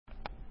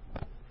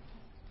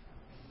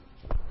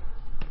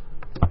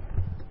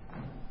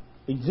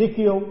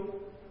Ezekiel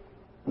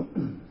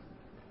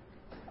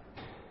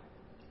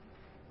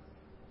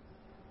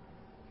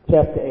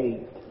chapter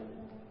 8.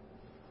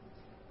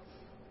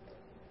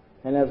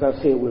 And as I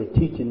said, we're a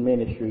teaching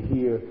ministry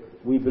here.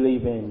 We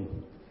believe in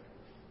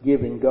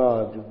giving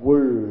God's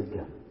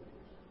word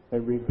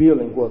and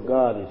revealing what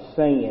God is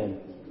saying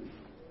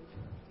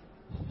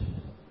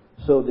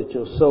so that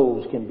your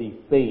souls can be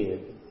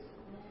fed.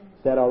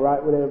 Is that all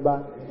right with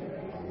everybody?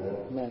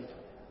 Amen.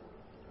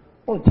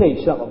 I want to tell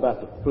you something about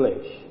the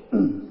flesh. I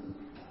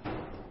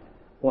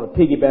want to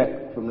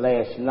piggyback from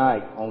last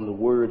night on the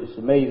word. It's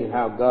amazing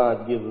how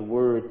God gives a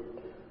word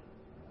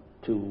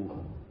to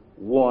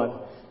one,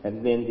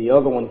 and then the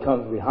other one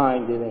comes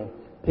behind it and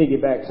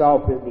piggybacks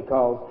off it,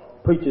 because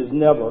preachers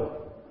never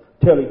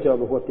tell each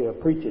other what they're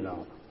preaching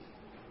on.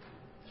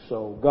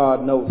 So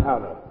God knows how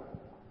to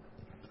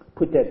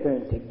put that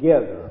thing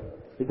together.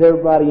 Is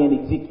everybody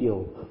in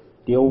Ezekiel,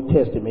 the Old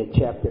Testament,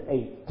 chapter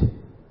 8?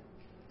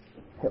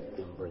 Help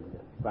them bring the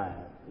find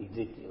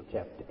Ezekiel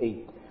chapter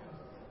 8.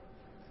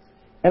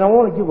 And I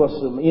want to give us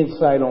some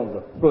insight on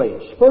the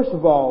flesh. First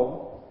of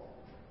all,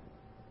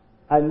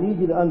 I need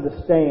you to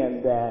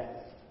understand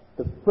that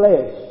the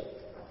flesh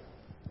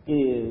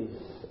is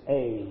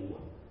a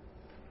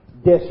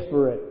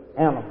desperate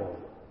animal.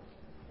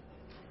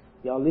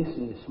 Y'all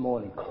listen this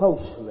morning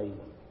closely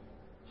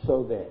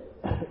so that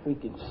we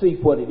can see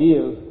what it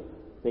is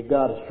that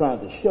God is trying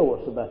to show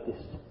us about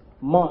this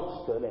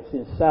monster that's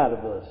inside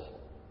of us.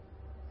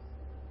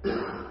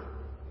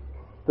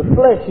 The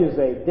flesh is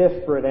a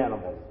desperate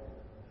animal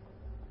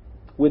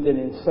with an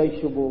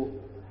insatiable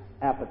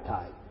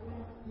appetite.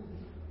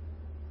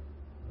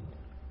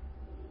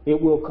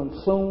 It will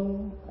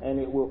consume, and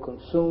it will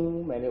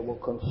consume, and it will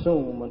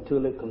consume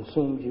until it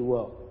consumes you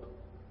up.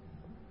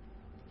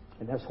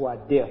 And that's why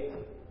death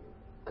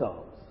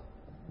comes,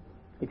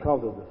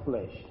 because of the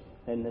flesh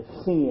and the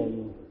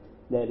sin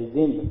that is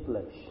in the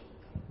flesh,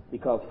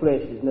 because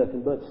flesh is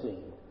nothing but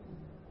sin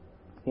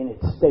in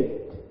its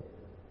state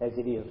as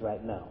it is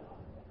right now.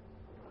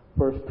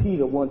 1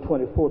 Peter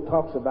 1:24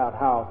 talks about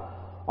how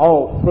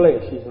all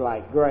flesh is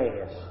like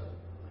grass,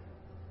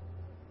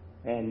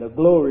 and the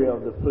glory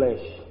of the flesh,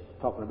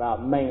 talking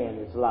about man,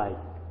 is like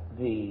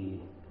the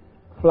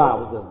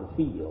flowers of the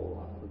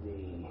field.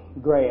 The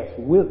grass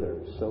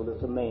withers, so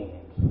does a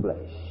man's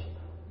flesh.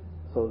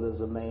 So does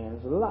a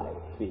man's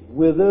life. It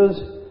withers,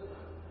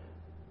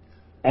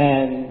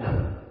 and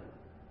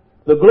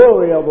the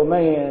glory of a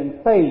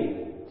man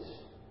fades.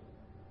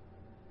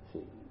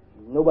 See,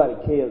 nobody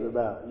cares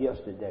about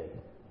yesterday.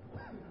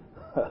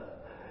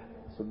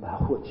 It's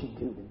about what you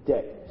do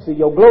today. See,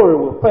 your glory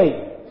will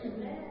fade.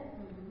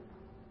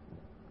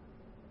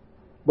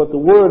 But the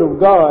word of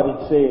God,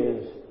 it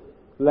says,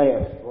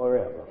 lasts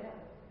forever.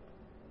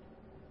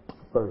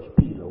 1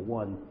 Peter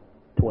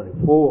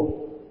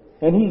 1:24.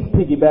 And he's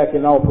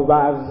piggybacking off of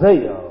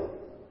Isaiah,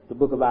 the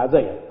book of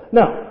Isaiah.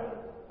 Now,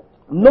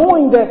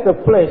 knowing that the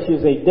flesh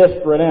is a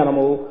desperate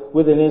animal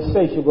with an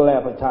insatiable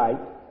appetite,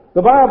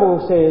 the Bible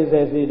says,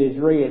 as it is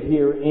read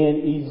here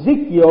in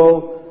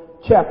Ezekiel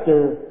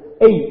chapter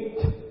 8,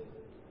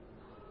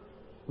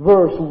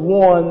 verse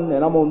 1,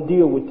 and I'm going to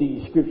deal with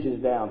these scriptures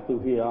down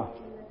through here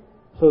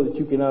so that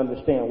you can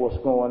understand what's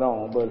going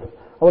on. But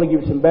I want to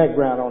give you some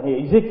background on here.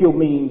 Ezekiel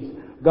means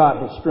God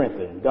has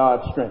strengthened.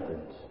 God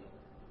strengthens.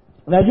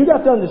 Now you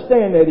got to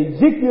understand that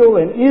Ezekiel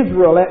and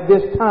Israel at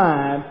this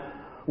time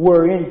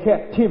were in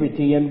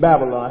captivity in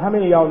Babylon. How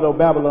many of y'all know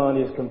Babylon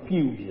is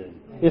confusion?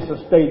 It's a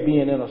state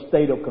being in a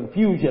state of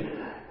confusion.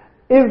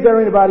 Is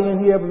there anybody in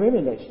here ever been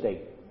in that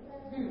state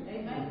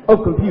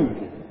of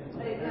confusion?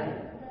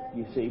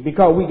 You see,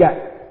 because we got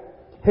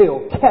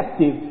held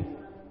captive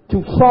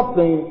to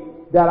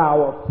something that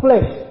our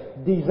flesh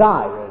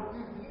desired.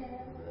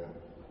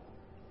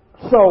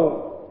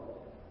 So,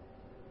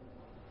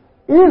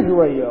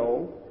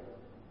 Israel,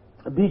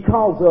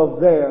 because of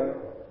their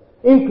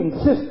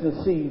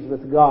inconsistencies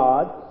with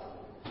God,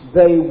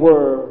 they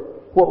were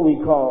what we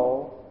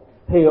call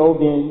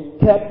held in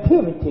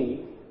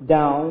captivity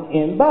down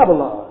in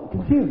Babylon.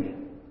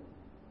 Confusion.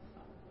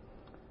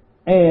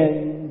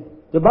 And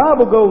the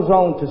Bible goes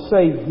on to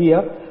say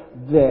here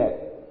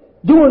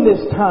that during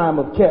this time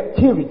of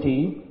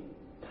captivity,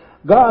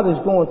 God is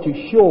going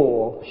to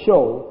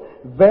show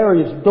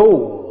various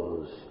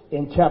doors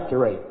in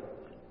chapter 8.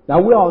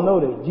 Now we all know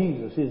that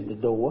Jesus is the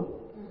door.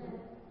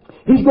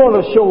 He's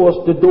going to show us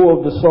the door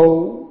of the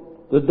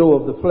soul, the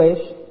door of the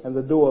flesh, and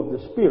the door of the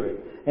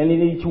spirit. And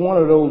in each one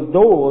of those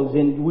doors,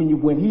 and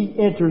when he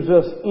enters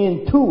us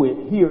into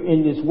it here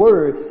in this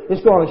word,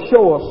 it's going to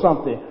show us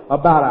something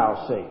about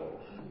ourselves.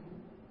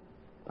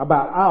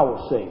 About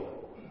ourselves.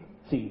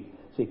 See,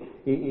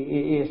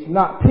 it's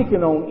not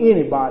picking on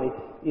anybody.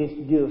 It's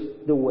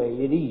just the way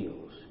it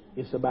is.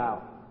 It's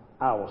about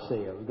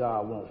ourselves.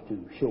 God wants to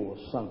show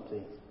us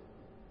something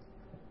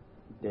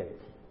that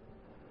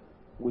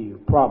we're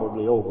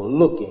probably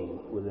overlooking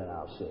within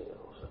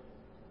ourselves.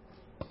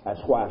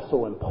 That's why it's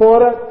so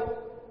important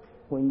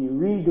when you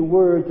read the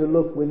word to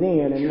look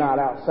within and not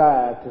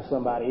outside to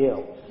somebody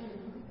else.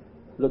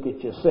 Look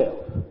at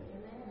yourself.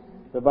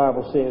 The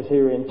Bible says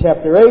here in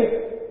chapter 8,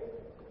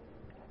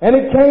 and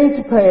it came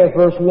to pass,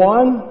 verse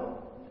 1,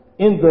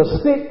 in the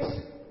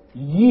 6th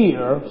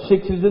year,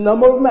 6 is the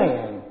number of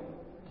man.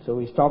 So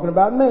he's talking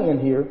about man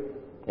here.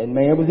 And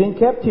man was in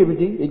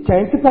captivity. It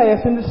came to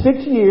pass in the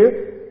 6th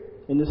year,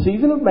 in the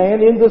season of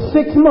man, in the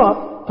 6th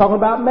month, talking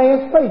about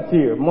man's faith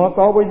here. Month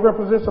always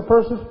represents a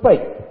person's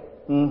faith.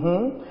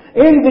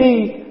 In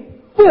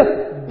the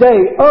 5th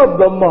day of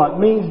the month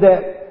means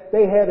that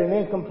they had an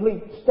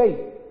incomplete state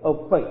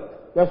of faith.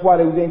 That's why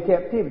they was in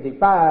captivity.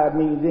 5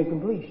 means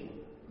incompletion.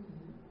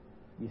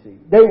 You see,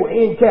 they were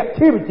in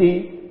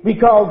captivity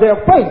because their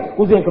faith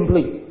was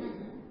incomplete.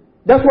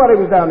 That's why they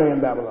was down there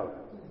in Babylon.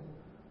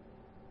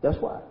 That's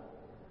why.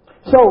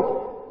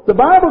 So, the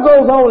Bible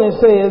goes on and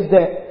says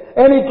that,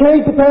 and it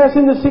came to pass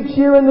in the 6th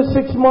year, in the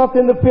 6th month,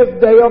 in the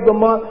 5th day of the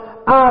month,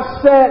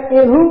 I sat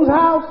in whose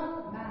house?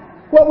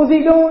 What was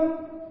he doing?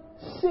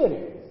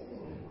 Sitting.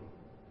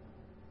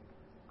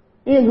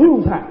 In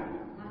whose house?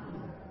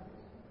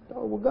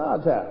 Oh, well,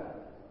 God's house.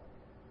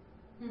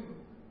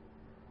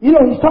 You know,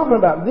 he's talking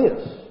about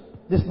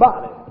this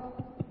body.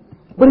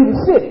 But he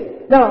was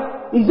sitting.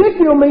 Now,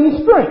 Ezekiel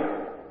means strength.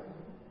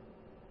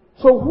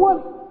 So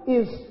what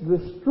is the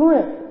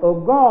strength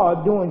of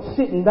God doing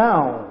sitting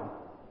down?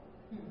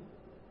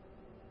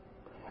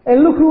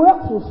 And look who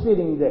else was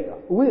sitting there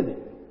with him.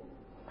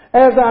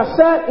 As I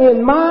sat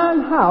in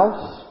mine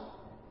house,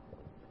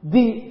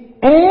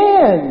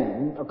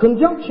 a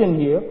conjunction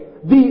here,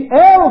 the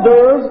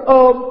elders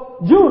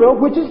of Judah,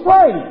 which is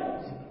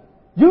praise.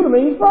 Judah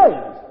means praise.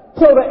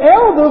 So the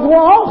elders were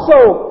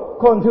also,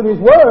 according to this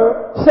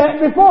word, sat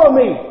before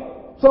me.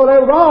 So they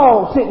were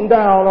all sitting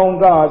down on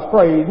God's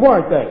praise,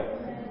 weren't they?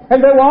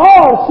 And they were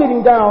all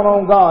sitting down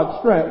on God's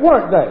strength,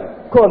 weren't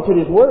they? According to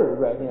this word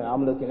right here,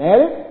 I'm looking at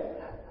it.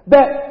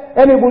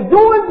 And it was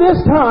during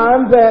this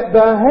time that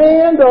the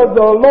hand of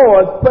the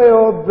Lord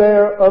fell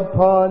there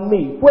upon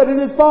me. Where did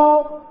it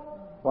fall?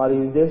 While he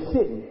was there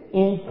sitting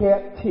in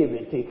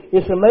captivity.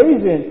 It's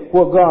amazing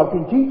what God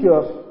can teach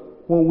us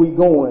when we're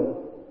going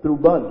through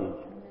bondage,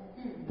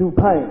 through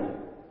pain,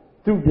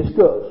 through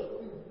disgust,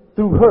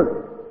 through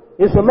hurt.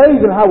 It's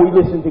amazing how we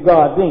listen to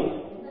God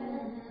then.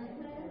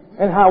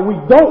 And how we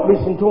don't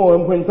listen to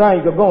him when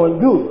things are going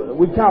good.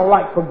 We kind of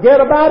like forget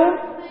about him.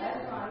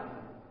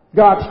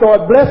 God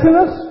starts blessing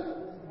us.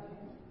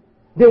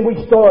 Then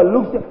we start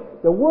losing.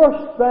 The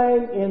worst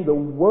thing in the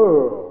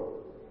world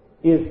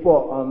is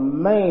for a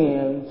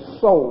man's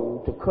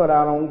soul to cut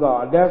out on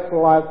God. That's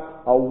like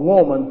a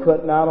woman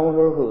cutting out on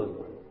her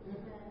husband.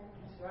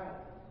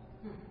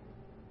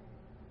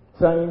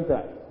 Same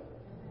thing.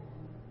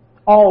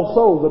 All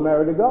souls are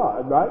married to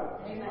God, right?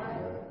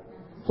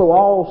 So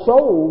all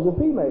souls are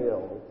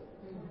female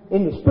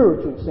in the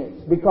spiritual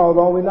sense. Because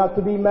are we not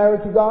to be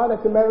married to God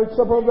at the marriage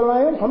supper of the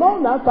Lamb? Come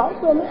on now, talk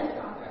to me.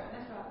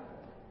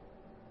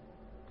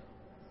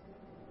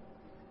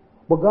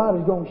 But God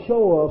is going to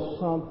show us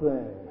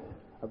something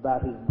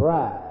about his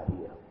bride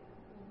here.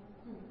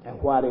 And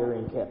why they're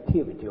in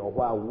captivity, or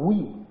why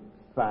we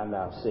find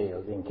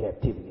ourselves in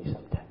captivity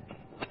sometimes.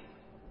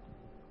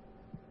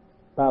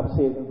 The Bible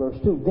says in verse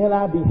 2, then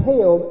I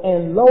beheld,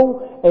 and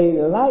lo,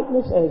 a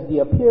likeness as the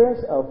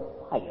appearance of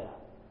fire.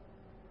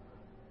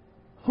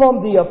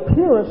 From the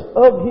appearance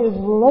of his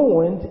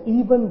loins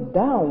even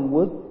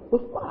downward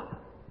was fire.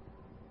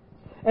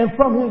 And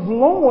from his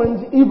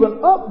loins even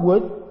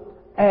upward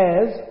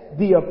as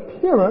the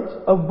appearance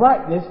of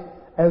brightness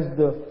as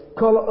the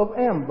color of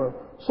amber.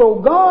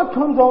 So God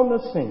comes on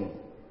the scene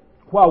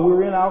while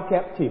we're in our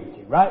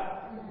captivity, right?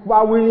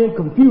 While we're in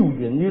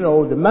confusion,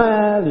 the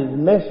mind is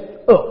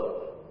messed up.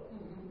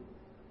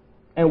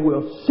 And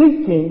we're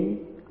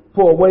seeking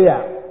for a way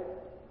out.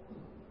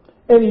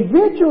 And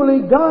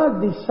eventually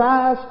God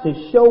decides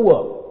to show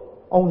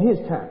up on his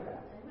time.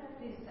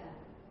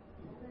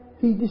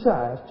 He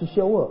decides to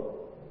show up.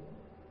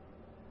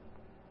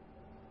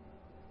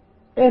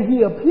 And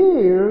he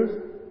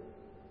appears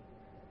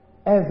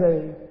as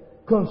a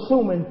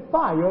consuming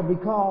fire,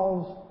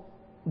 because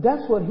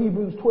that's what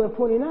Hebrews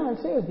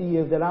 12:29 says he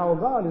is, that our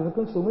God is a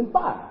consuming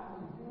fire.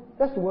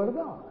 That's the word of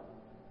God.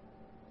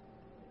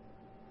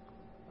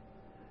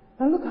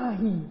 Now look how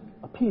he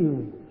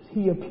appears.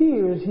 He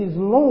appears, his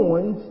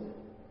loins,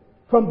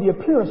 from the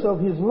appearance of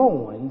his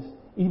loins,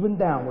 even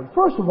downward.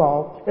 First of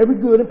all, every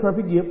good and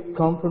perfect gift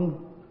comes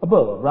from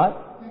above, right?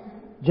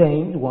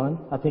 James 1,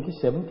 I think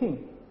it's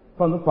 17.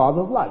 From the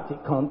Father of lights.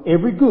 It comes,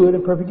 every good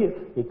and perfect gift,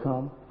 it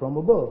comes from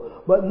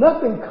above. But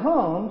nothing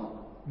comes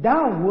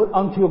downward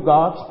until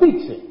God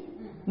speaks it.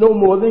 No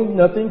more than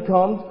nothing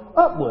comes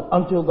upward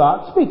until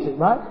God speaks it,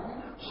 right?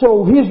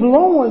 So his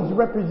loins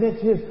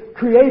represents his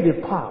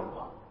creative power.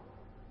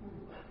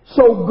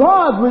 So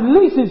God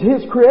releases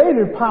his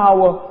creative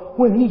power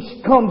when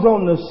he comes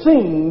on the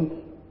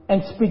scene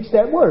and speaks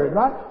that word,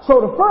 right?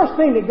 So the first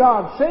thing that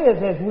God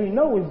says, as we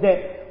know, is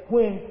that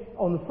when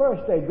on the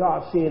first day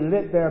God said,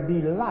 let there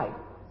be light,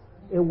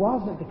 it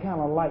wasn't the kind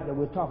of light that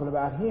we're talking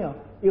about here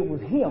it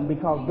was him,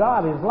 because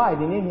God is light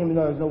and in him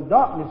there is no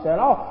darkness at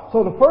all.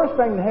 So the first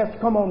thing that has to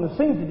come on the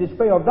scene to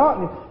dispel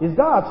darkness is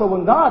God. So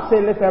when God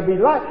said, let there be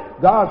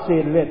light, God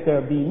said, let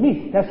there be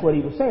me. That's what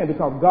he was saying,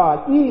 because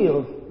God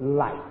is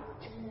light.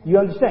 You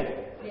understand?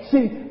 Yes.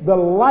 See, the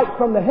light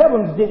from the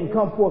heavens didn't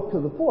come forth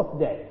till the fourth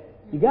day.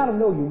 You got to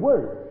know your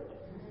word.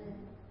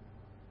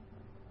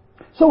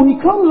 So he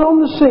comes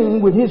on the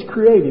scene with his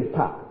creative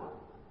power.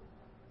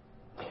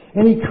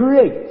 And he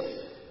creates.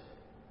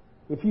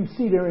 If you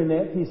see there in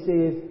that, he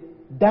says,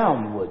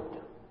 downward.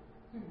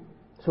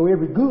 So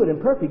every good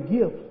and perfect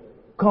gift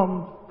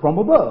comes from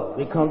above.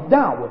 It comes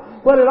downward.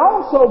 But it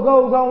also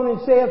goes on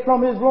and says,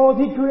 from his loins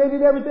he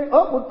created everything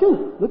upward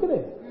too. Look at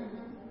that.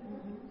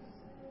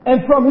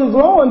 And from his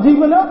loins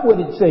even upward,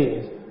 it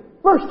says.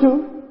 Verse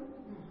 2.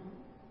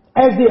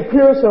 As the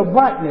appearance of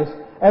brightness,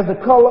 as the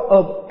color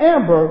of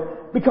amber,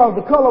 because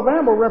the color of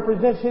amber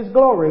represents his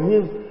glory,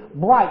 his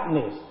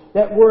brightness.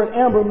 That word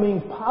amber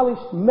means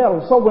polished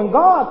metal. So when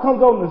God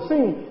comes on the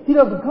scene, he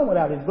doesn't come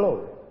without his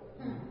glory.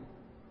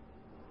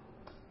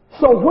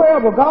 So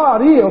wherever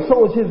God is,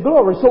 so is his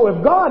glory. So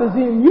if God is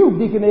in you,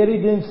 Deacon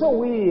Eddie, then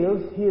so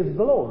is his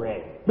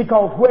glory.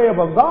 Because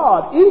wherever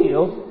God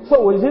is,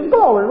 so is his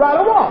glory. Right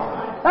or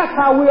wrong? That's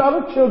how we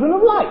are the children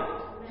of light.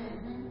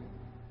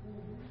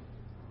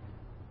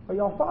 Are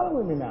y'all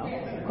following me now?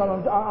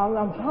 Because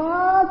I'm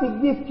trying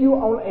to get you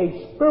on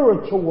a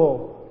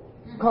spiritual.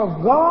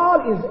 Because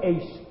God is a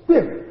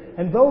spirit.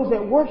 And those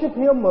that worship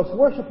him must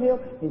worship him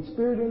in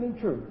spirit and in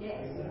truth.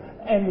 Yes.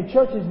 And the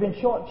church has been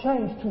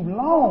shortchanged too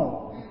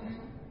long.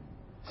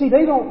 See,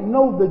 they don't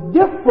know the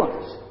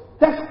difference.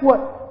 That's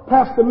what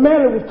Pastor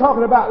Mary was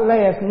talking about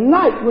last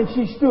night when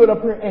she stood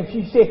up here and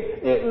she said,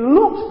 it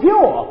looks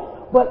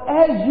pure. But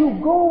as you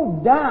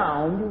go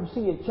down, you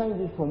see it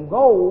changes from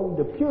gold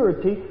to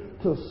purity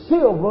to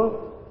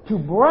silver to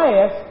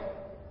brass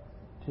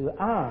to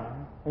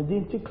iron and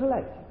then to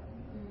clay.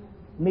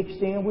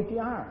 Mixed in with the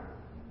iron.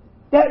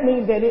 That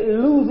means that it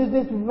loses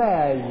its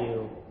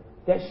value.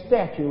 That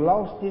statue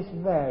lost its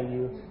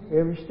value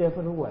every step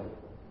of the way.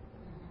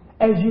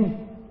 As you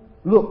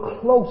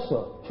look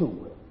closer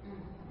to it.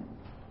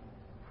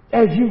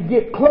 As you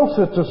get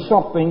closer to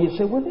something, you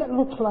say, well, that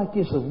looks like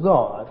it's of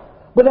God.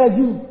 But as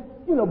you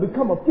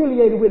become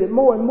affiliated with it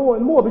more and more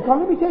and more, because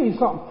let me tell you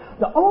something.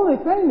 The only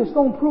thing that's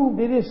going to prove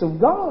that it's of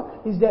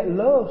God is that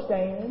love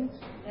stands.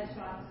 That's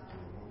right.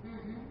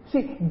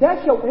 See,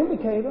 that's your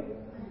indicator.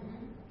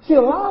 See,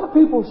 a lot of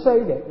people say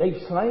that they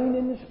slain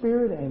in the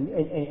spirit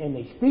and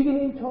they speaking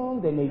in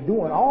tongues and they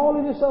doing all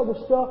of this other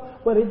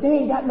stuff, but they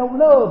ain't got no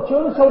love,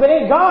 children, so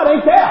God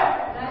ain't there.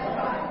 That's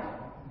right.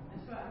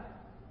 That's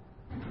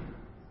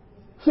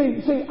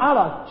right. See, out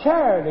of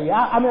charity,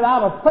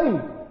 out of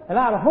faith and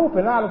out of hope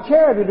and out of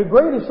charity, the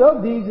greatest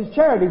of these is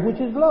charity, which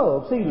is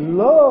love. See,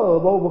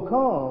 love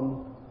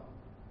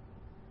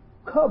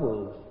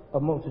covers a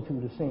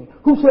multitude of sins.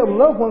 Whosoever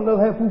love one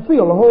another hath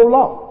fulfilled the whole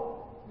law.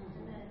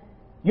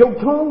 Your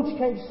tongues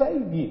can't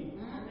save you.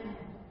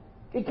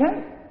 It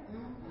can't.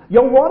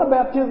 Your water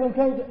baptism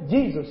can't.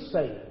 Jesus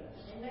saves.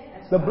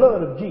 The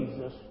blood of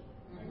Jesus.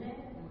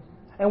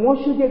 And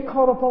once you get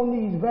caught up on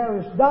these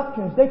various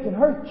doctrines, they can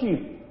hurt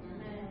you.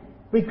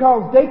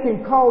 Because they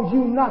can cause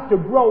you not to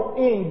grow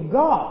in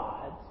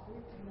God.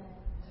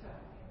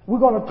 We're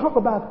going to talk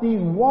about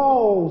these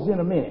walls in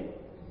a minute.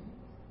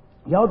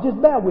 Y'all just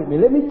bear with me.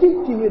 Let me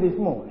teach to you this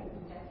morning.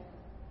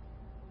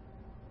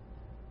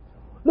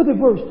 Look at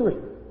verse 3.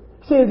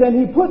 It says, and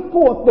he put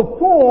forth the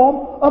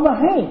form of a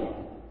hand.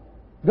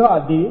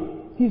 God did.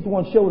 He's the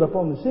one showed up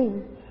on the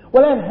scene.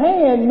 Well, that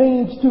hand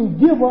means to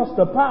give us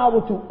the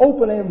power to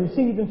open and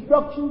receive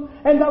instruction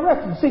and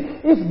direction. See,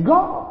 it's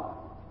God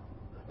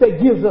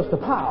that gives us the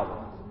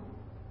power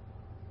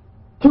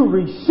to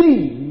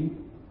receive,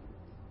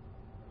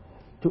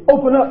 to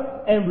open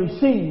up and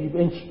receive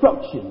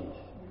instructions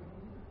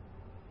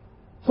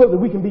so that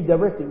we can be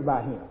directed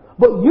by him.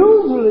 But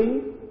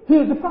usually,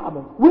 here's the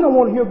problem. We don't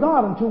want to hear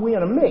God until we're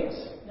in a mess.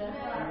 That's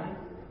right.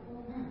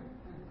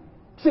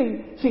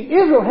 See,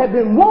 Israel had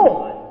been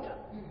warned.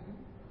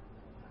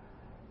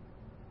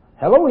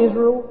 Hello,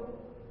 Israel.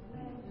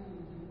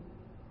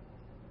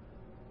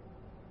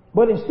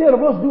 But instead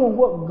of us doing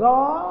what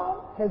God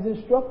has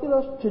instructed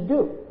us to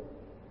do,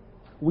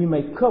 we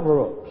make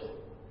cover-ups.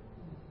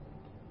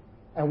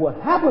 And what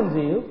happens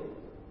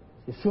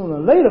is sooner or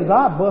later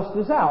God busts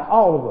us out,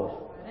 all of us.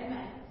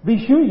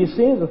 Be sure your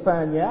sins will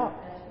find you out.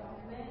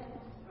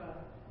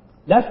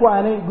 That's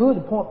why it ain't good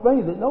to point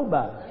fingers at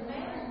nobody.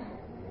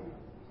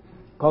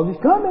 Because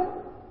it's coming.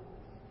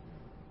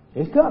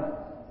 It's coming.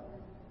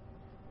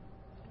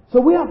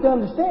 So we have to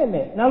understand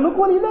that. Now look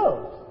what he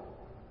does.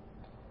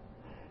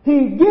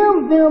 He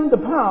gives them the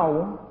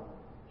power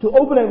to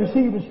open and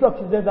receive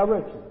instructions and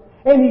direction.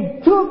 And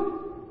he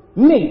took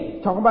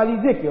me, talking about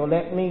Ezekiel,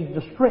 that means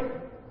the strength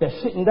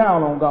that's sitting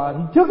down on God.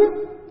 He took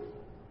him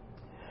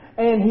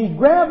and he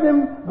grabbed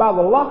him by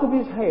the lock of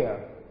his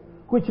hair,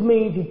 which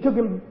means he took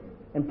him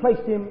and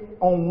placed him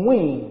on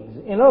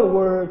wings. In other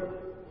words,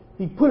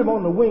 he put him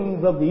on the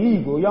wings of the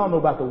eagle. Y'all know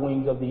about the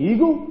wings of the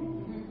eagle.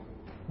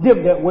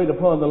 Them that wait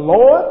upon the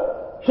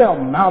Lord shall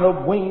mount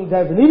up wings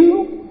as an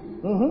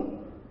eagle.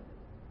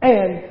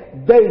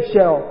 And they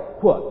shall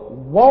what?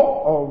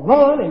 Walk or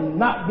run and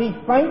not be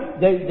faint.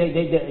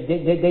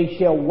 They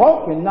shall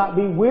walk and not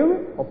be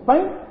weary or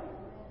faint.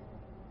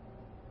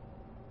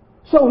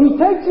 So he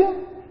takes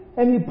him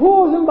and he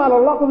pulls him by the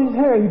lock of his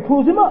hair. He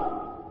pulls him up.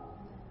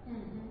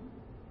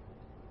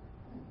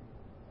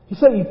 He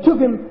said he took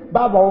him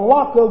by the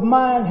lock of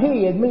mine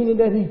head, meaning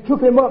that he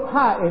took him up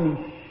high and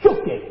he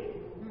shook him.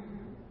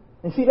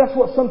 And see, that's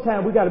what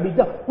sometimes we got to be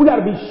done. We got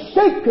to be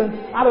shaken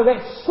out of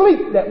that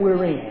sleep that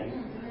we're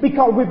in,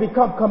 because we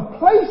become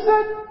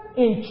complacent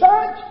in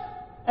church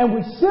and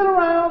we sit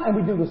around and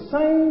we do the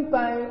same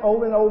thing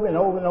over and over and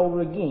over and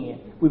over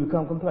again. We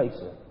become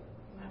complacent.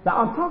 Now,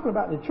 I'm talking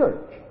about the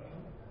church.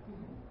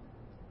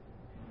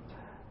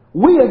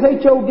 We as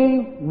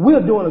HOD,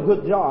 we're doing a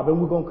good job and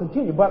we're going to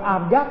continue. But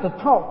I've got to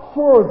talk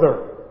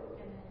further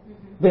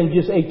than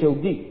just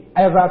HOD.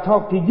 As I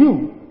talk to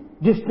you,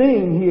 this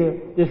thing here,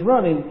 this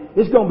running,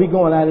 it's going to be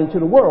going out into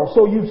the world.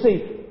 So you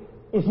see,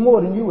 it's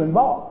more than you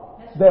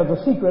involved. There's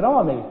a secret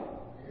army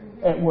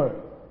at work.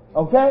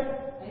 Okay?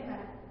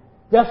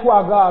 That's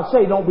why God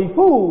say don't be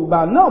fooled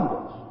by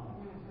numbers.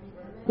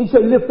 He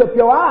said lift up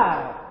your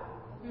eyes,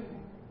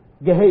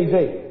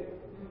 Gehazi,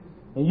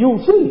 and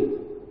you'll see.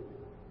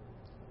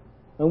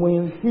 And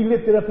when he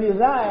lifted up his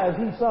eyes,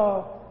 he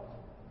saw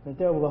that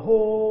there was a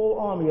whole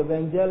army of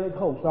angelic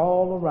hosts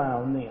all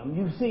around them.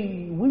 You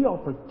see, we are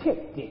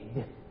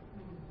protected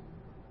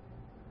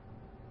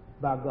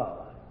by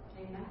God.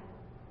 Amen.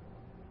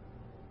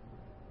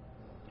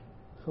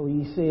 So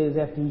he says,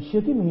 after he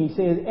shook him, he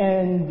says,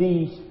 and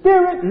the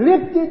Spirit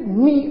lifted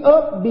me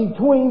up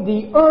between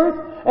the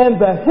earth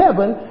and the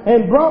heaven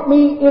and brought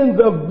me in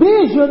the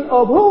vision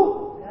of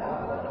who?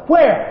 God.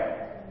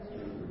 Where?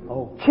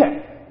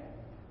 Okay.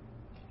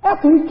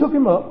 After he took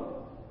him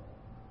up,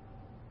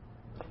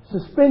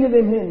 suspended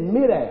him in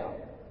midair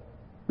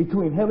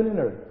between heaven and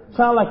earth.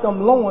 Sound like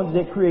them loins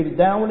that created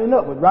downward and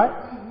upward, right?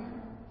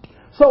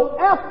 So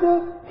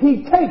after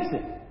he takes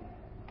it,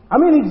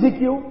 I'm in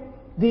Ezekiel,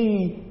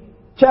 the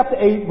chapter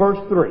 8, verse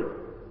 3.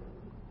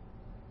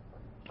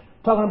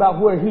 Talking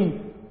about where he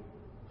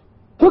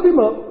took him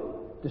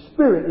up, the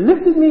Spirit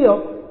lifted me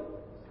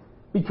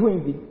up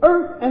between the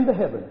earth and the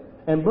heaven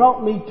and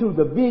brought me to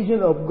the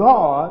vision of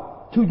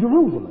God to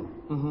Jerusalem.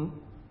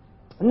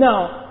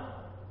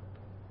 Now,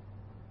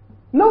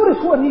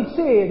 notice what he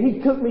said. He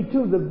took me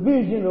to the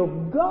vision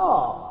of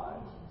God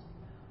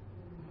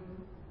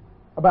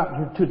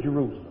to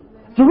Jerusalem.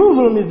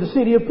 Jerusalem is the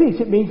city of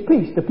peace. It means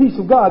peace. The peace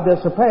of God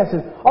that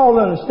surpasses all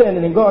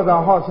understanding and guards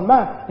our hearts and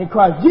minds in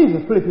Christ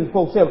Jesus, Philippians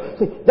 4:7.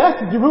 See, that's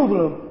the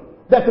Jerusalem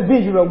that the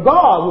vision of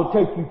God will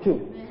take you to.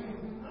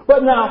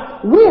 But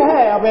now, we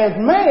have as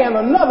man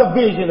another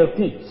vision of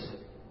peace.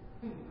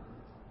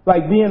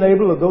 Like being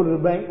able to go to the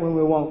bank when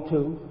we want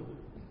to.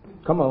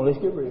 Come on, let's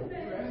get real.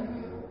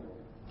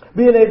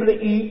 Being able to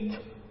eat.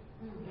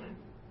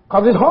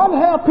 Because it's hard to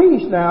have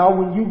peace now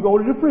when you go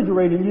to the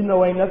refrigerator and you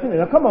know ain't nothing in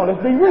there. Come on,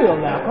 let's be real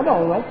now. Come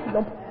on.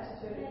 Don't.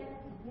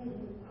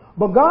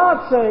 But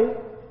God say,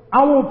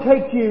 I will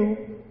take you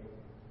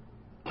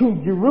to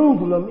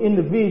Jerusalem in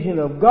the vision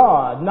of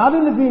God. Not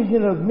in the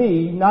vision of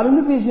me. Not in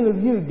the vision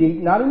of you,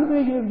 Deke. Not in the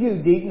vision of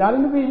you, Deke. Not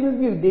in the vision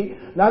of you,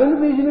 Deke. Not in the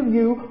vision of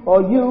you,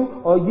 or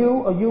you, or you,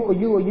 or you, or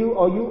you, or you,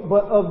 or you.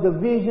 But of the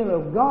vision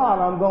of God,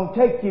 I'm going to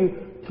take you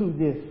to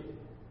this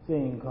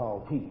thing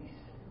called peace.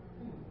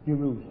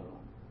 Jerusalem.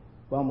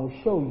 But I'm going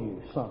to show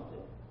you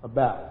something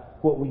about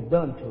what we've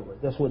done to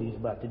it. That's what he's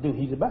about to do.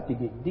 He's about to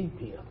get deep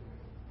here.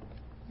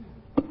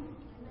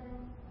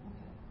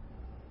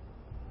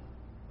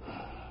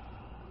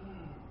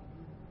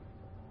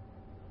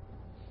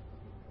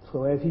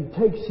 So as he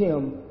takes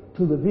him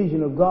to the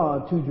vision of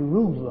God to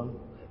Jerusalem,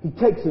 he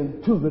takes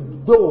him to the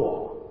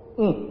door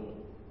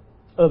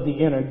of the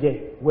inner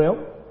gate. Well,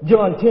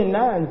 John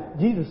 10:9,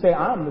 Jesus said,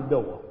 I'm the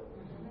door.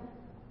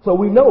 So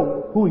we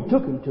know who he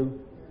took him to.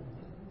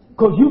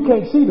 Because you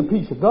can't see the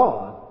peace of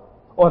God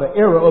or the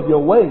error of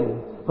your ways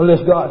unless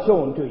God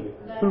show them to you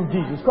through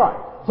Jesus Christ.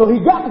 So he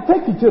got to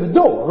take you to the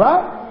door,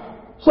 right?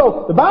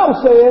 So the Bible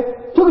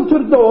says, took him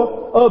to the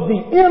door of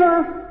the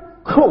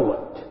inner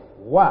court.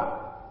 Wow.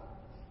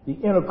 The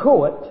inner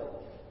court,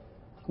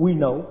 we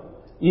know,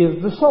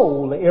 is the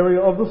soul, the area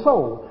of the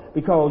soul.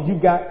 Because you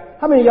got,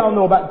 how many of y'all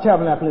know about the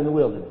tabernacle in the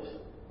wilderness?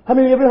 How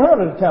many of you ever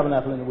heard of the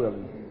tabernacle in the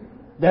wilderness?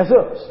 That's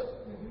us.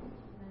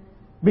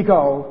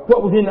 Because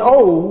what was in the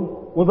old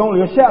was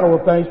only a shadow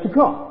of things to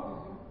come.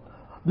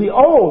 The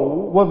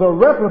old was a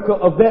replica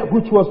of that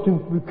which was to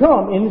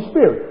become in the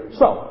spirit.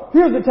 So,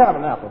 here's the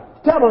tabernacle.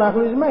 The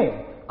tabernacle is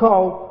man.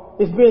 Because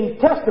it's been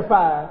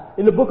testified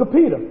in the book of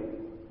Peter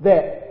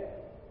that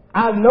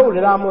I know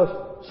that I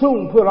must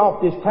soon put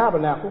off this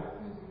tabernacle.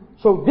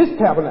 So this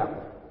tabernacle.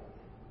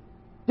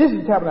 This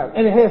is the tabernacle.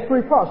 And it has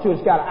three parts to it.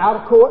 It's got an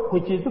outer court,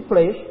 which is the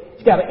flesh.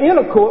 It's got an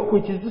inner court,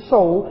 which is the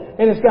soul.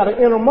 And it's got an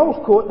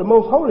innermost court, the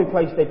most holy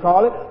place they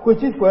call it,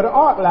 which is where the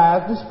ark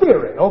lies, the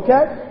spirit.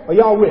 Okay? Are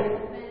y'all with me?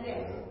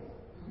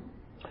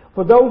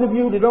 For those of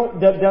you that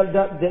don't,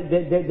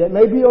 that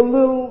may be a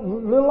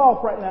little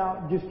off right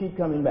now, just keep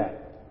coming back.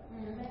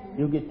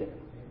 You'll get there.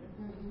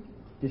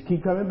 Just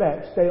keep coming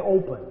back. Stay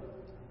open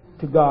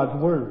to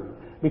God's word,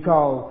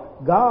 because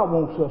God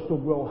wants us to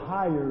grow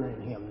higher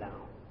in Him now.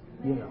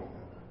 You know,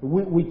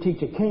 we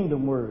teach a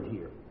kingdom word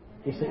here.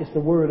 It's the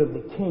word of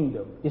the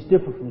kingdom. It's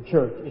different from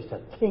church. It's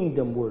a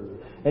kingdom word,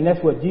 and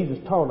that's what Jesus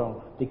taught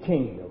on, the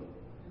kingdom.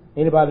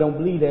 Anybody don't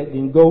believe that,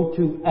 then go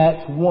to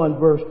Acts 1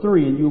 verse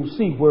 3 and you'll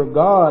see where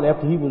God,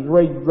 after He was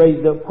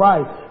raised up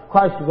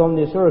Christ was on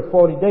this earth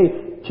 40 days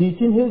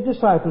teaching His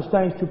disciples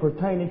things to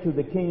pertaining to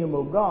the kingdom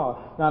of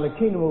God. Now the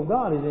kingdom of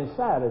God is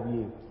inside of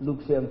you. Luke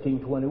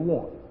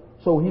 17:21.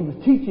 So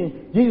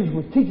Jesus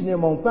was teaching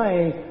them on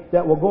things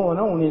that were going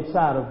on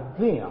inside of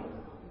them,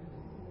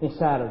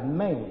 inside of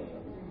man.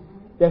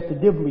 That's the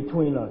difference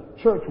between a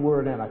church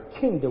word and a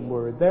kingdom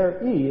word. There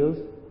is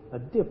a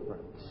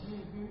difference.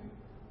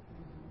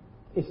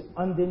 It's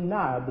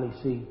undeniably,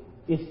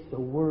 it's the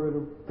Word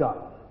of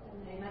God.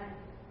 Amen.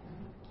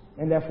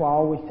 And that's why I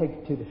always take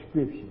it to the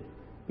Scripture.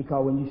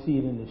 Because when you see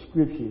it in the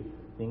Scripture,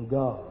 then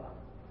God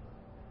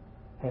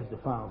has the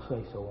final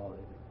say-so on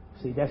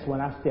it. See, that's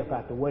when I step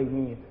out the way,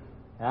 man,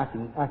 and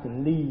I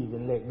can leave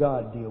and let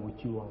God deal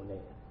with you on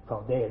that.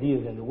 Because there it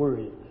is in the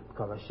Word,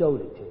 because I showed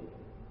it to you.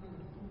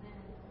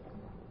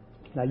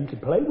 Now, you can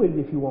play with it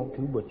if you want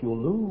to, but you'll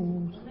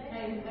lose.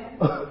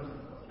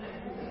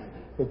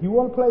 If you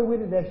want to play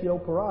with it, that's your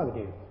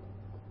prerogative.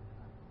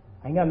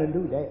 I ain't got nothing to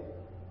do with that.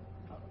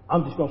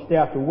 I'm just going to stay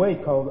out the way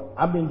because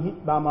I've been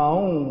hit by my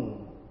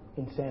own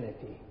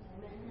insanity.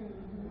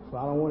 So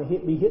I don't want to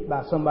be hit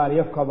by somebody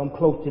else because I'm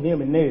close to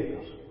them and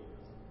theirs.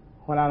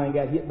 When I ain't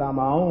got hit by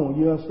my own.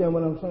 You understand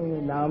what I'm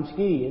saying? Now I'm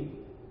scared.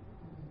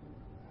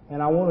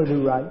 And I want to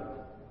do right.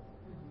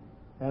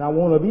 And I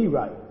want to be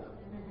right.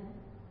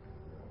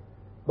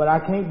 But I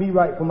can't be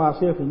right for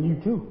myself and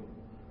you too.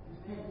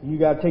 You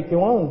got to take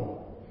your own.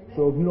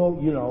 So if you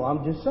don't,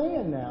 I'm just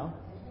saying now,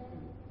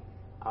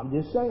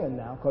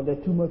 because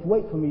there's too much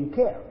weight for me to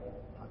carry.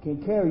 I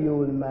can't carry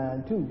yours in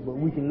mine too, but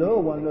we can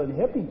love one another and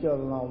help each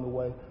other along the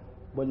way.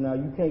 But now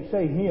you can't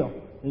say him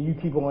and you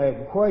keep on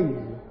acting crazy.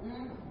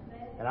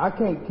 And I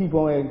can't keep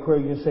on acting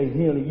crazy and say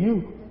him to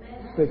you.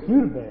 Expect you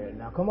to bear it.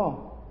 Now come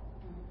on.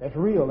 That's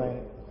real,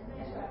 ain't it?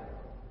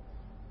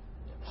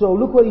 So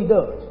look what He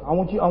does. I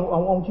want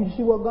you to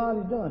see what God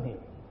has done here.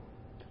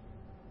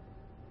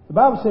 The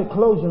Bible said,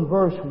 closing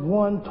verse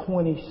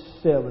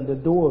 127, the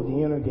door of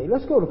the inner gate.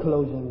 Let's go to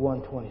closing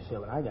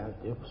 127. I got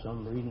it there for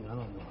some reason. I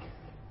don't know.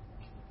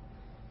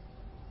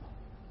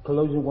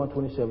 Closing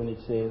 127, it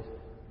says,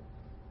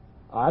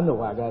 I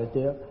know I got it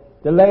there.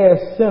 The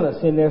last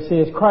sentence in there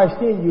says,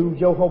 Christ in you is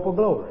your hope of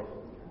glory.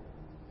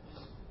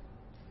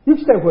 You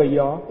can stay where you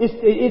are.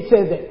 It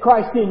says that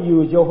Christ in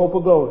you is your hope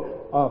of glory.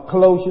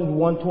 Colossians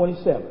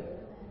 1:27.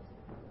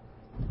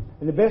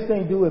 And the best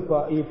thing to do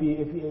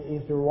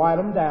is to write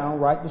them down,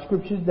 write the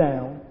scriptures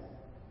down.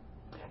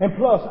 And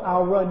plus,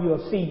 I'll run you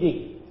a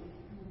CD.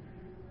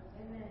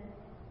 Amen.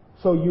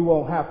 So you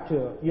won't have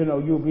to,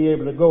 you'll be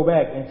able to go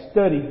back and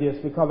study this,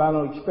 because I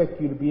don't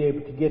expect you to be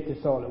able to get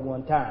this all at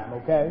one time,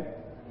 okay?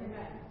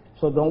 Amen.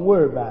 So don't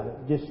worry about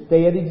it. Just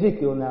stay at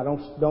Ezekiel now.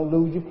 Don't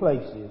lose your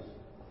places.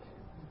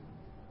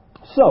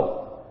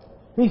 So,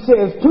 he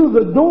says, to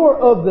the door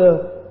of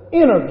the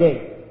inner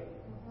gate.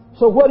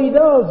 So what He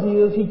does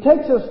is He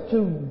takes us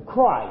to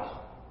Christ,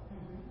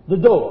 the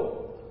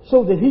door,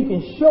 so that He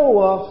can show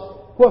us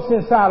what's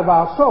inside of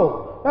our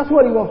soul. That's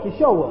what He wants to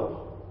show us.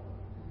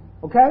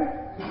 Okay?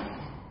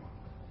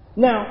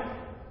 Now,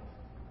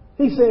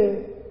 He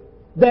said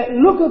that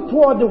looketh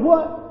toward the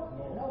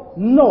what?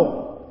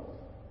 North.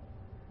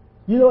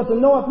 You know what the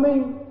north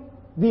means?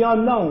 The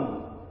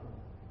unknown.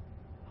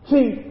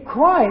 See,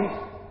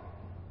 Christ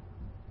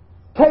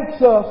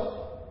takes us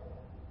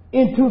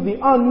into the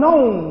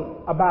unknown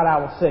about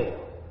ourselves.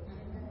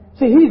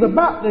 See, He's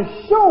about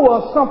to show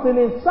us something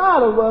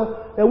inside of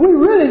us that we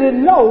really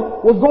didn't know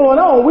was going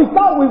on. We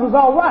thought we was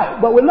all right,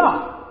 but we're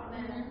not.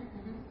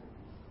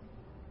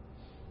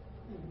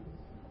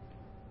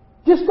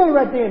 Just stay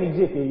right there in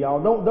Ezekiel,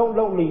 y'all.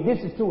 Don't leave.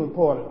 This is too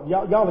important.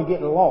 Y'all are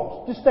getting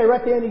lost. Just stay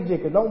right there in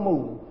Ezekiel. Don't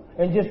move.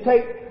 And just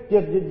take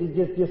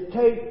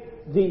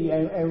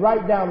and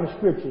write down the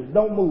scriptures.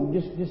 Don't move.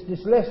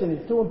 This lesson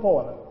is too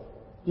important.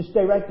 Just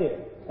stay right there.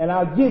 And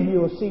I'll give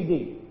you a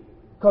CD.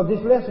 Because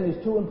this lesson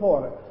is too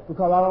important.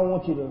 Because I don't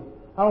want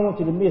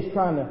you to miss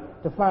trying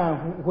to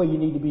find where you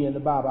need to be in the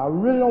Bible. I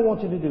really don't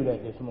want you to do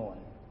that this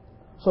morning.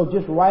 So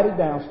just write it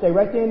down. Stay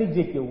right there in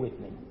Ezekiel with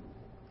me.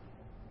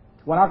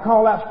 When I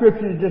call out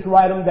scriptures, just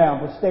write them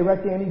down. But stay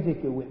right there in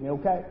Ezekiel with me,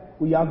 okay?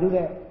 Will y'all do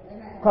that?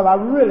 Because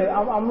I'm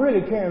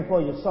really caring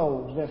for your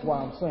souls. That's why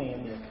I'm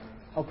saying this.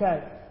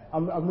 Okay?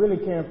 I'm really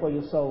caring for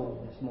your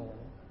souls this morning.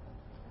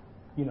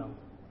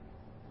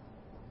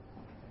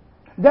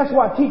 That's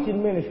why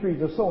teaching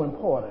ministries are so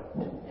important.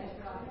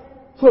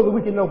 So that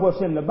we can know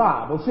what's in the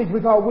Bible. See,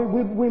 because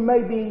we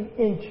may be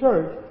in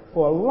church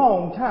for a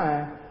long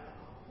time,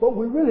 But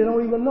we really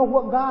don't even know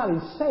what God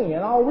is saying.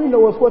 All we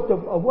know is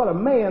what a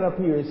man up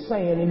here is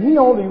saying. And he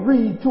only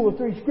reads 2 or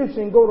 3 scriptures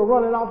and go to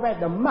running off at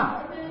the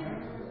mouth.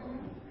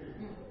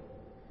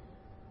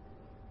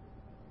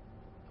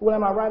 What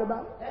am I right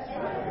about? That's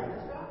right.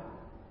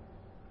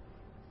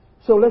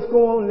 So let's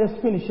go on.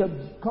 Let's finish up.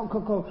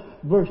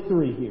 Verse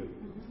 3 here.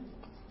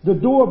 The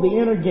door of the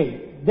inner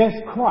gate. That's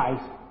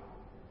Christ.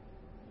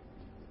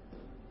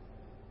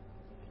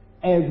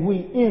 As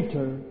we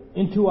enter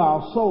into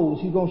our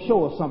souls, he's going to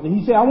show us something.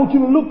 He said, I want you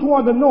to look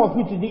toward the north,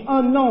 which is the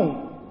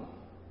unknown.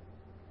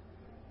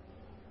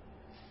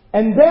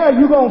 And there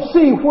you're going to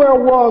see where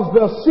was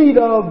the seat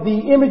of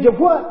the image of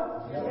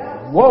what?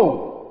 Yes.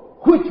 Whoa.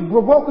 Which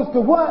provoke us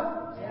to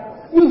what?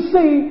 Yes. You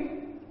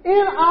see,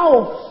 in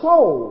our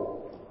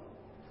soul,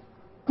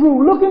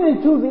 through looking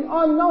into the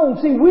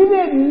unknown, see, we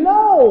didn't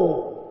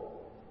know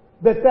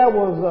that there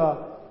was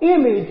a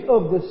image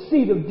of the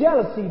seed of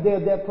jealousy there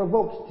that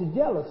provokes to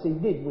jealousy,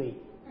 did we?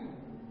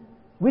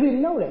 We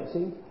didn't know that,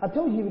 see. I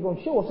told you he was going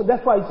to show us. So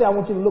that's why he said, I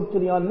want you to look to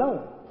the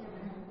unknown.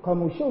 Because I'm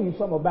going to show you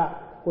something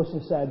about what's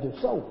inside your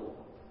soul.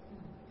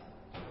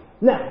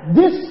 Now,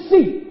 this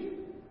seed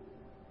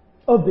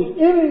of the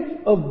image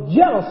of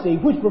jealousy,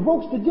 which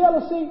provokes to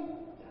jealousy,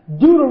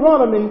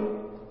 Deuteronomy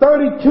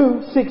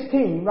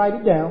 32:16. Write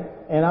it down,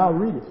 and I'll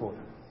read it for you.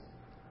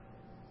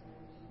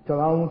 Because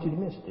I don't want you to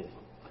miss this.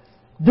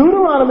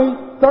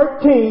 Deuteronomy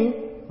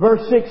 13,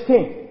 verse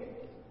 16.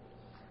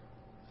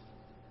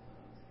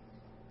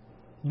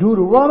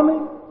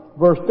 Deuteronomy,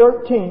 verse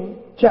 13,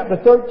 chapter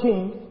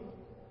 13,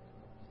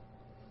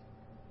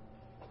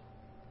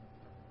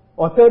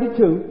 or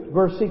 32,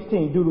 verse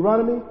 16.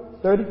 Deuteronomy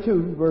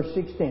 32, verse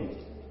 16.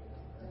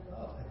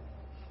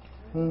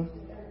 Did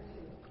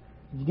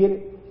you get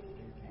it?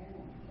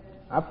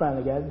 I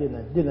finally got it,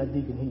 didn't I,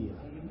 Deacon Hill?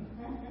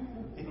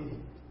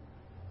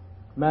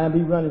 Mine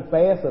be running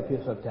fast up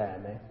here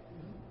sometime, man.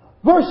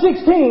 Verse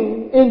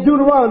 16 in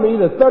Deuteronomy,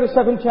 the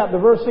 32nd chapter,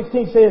 verse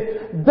 16 says,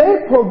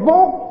 they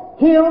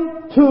provoked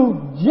him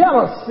to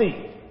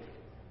jealousy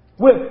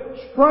with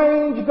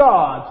strange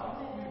gods.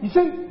 You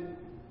see,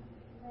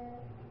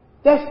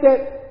 that's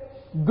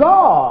that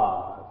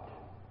God.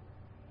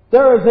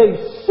 There is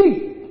a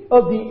seat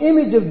of the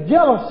image of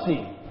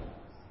jealousy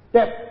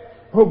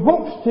that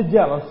provokes to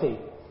jealousy.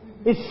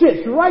 It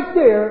sits right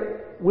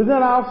there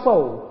within our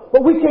soul.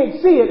 But we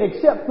can't see it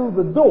except through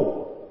the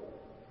door,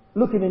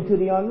 looking into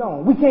the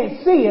unknown. We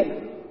can't see it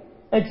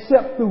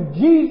except through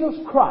Jesus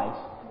Christ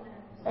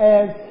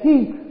as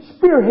he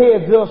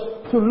spearheads us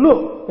to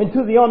look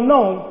into the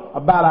unknown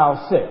about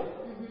ourselves.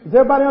 Is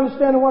everybody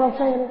understanding what I'm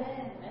saying?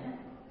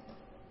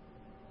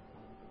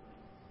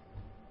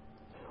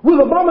 With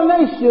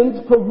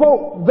abominations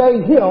provoke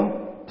they him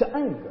to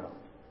anger.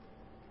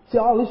 See,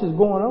 all this is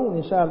going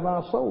on inside of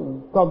our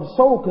soul. Because the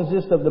soul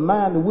consists of the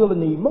mind, the will,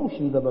 and the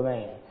emotions of a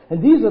man.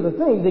 And these are the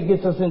things that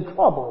gets us in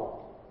trouble.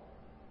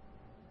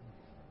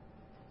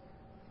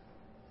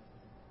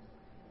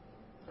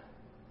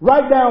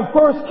 Write down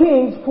 1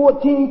 Kings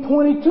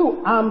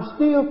 14:22. I'm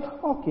still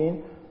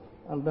talking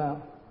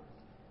about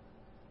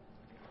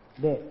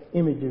that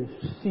image of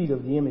seed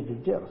of the image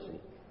of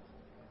jealousy.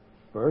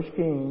 1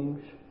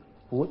 Kings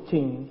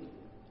 14,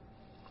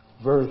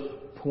 verse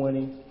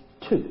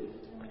 22.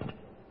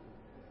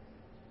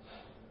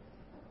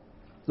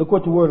 Look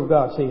what the Word of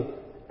God says.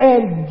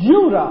 And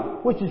Judah,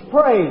 which is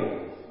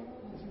praise.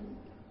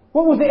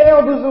 What was the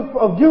elders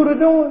of Judah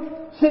doing?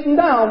 Sitting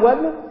down,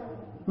 wasn't it?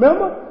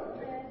 Remember?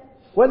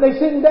 Weren't they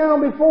sitting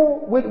down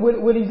before with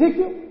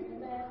Ezekiel?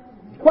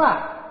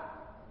 Why?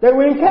 They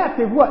were in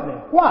captive, wasn't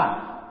it?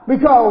 Why?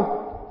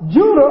 Because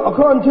Judah,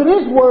 according to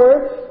this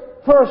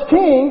word, 1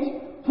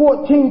 Kings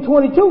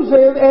 14:22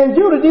 says, and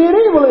Judah did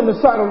evil in the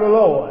sight of the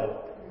Lord.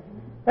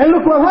 And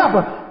look what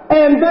happened.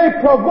 And they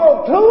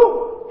provoked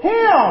who?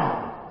 Him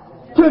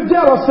to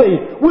jealousy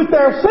with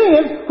their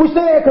sins which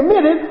they had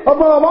committed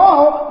above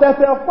all that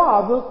their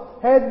fathers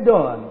had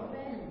done.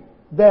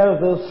 There's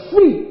a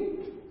seed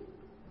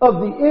of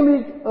the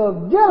image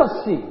of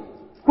jealousy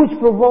which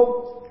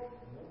provokes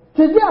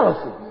to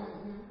jealousy.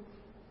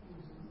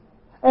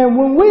 And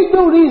when we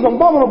do these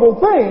abominable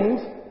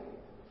things,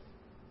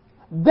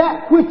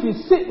 that which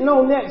is sitting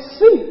on that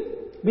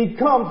seat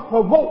becomes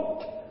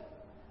provoked.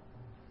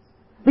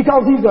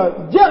 Because he's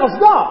a jealous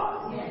God.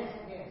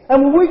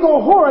 And when we go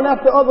whoring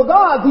after other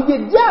gods, he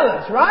gets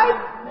jealous,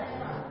 right?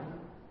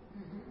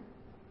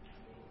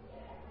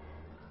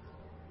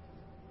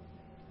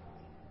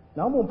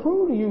 Now I'm going to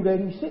prove to you that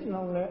he's sitting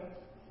on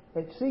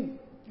that seat.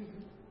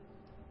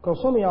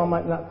 Because some of y'all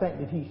might not think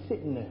that he's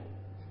sitting there.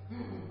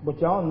 But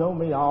y'all know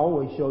me, I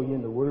always show you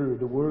in the Word.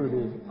 The Word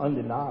is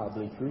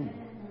undeniably true.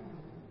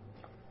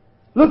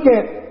 Look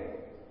at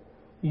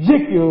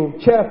Ezekiel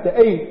chapter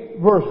 8,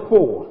 verse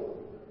 4.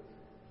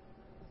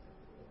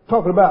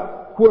 Talking about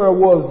where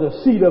was the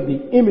seed of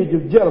the image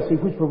of jealousy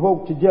which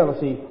provoked to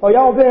jealousy. Are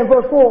y'all there in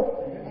verse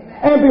 4? Amen.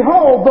 And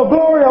behold, the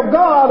glory of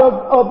God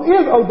of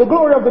Israel, the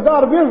glory of the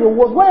God of Israel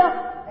was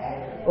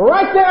where?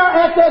 Right there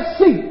at that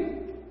seat.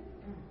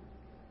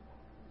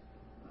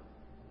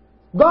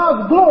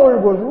 God's glory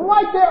was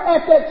right there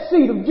at that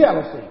seat of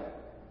jealousy.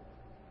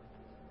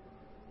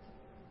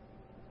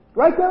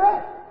 Right there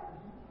at it.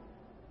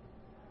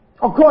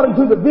 According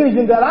to the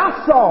vision that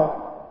I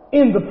saw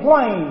in the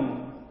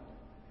plain.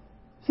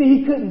 See,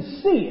 he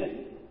couldn't see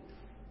it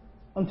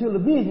until the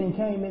vision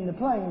came in the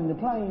plain. The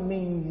plain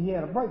means he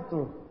had a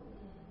breakthrough.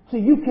 See,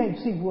 you can't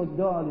see what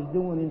God is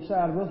doing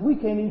inside of us. We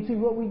can't even see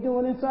what we're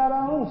doing inside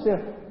our own self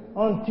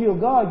until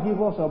God gives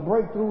us a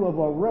breakthrough of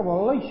a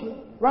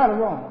revelation. Right or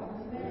wrong?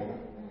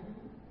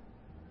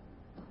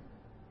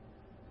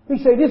 He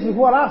said, this is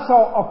what I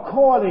saw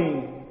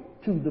according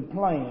to the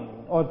plain,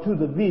 or to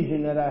the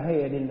vision that I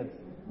had in the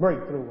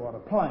breakthrough or the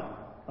plain.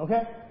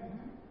 Okay?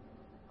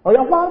 Are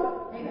y'all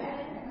following me?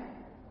 Amen.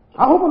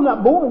 I hope I'm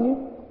not boring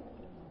you,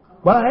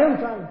 but I am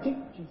trying to teach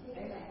you.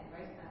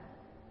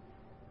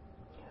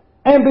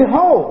 And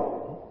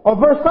behold, or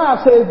verse 5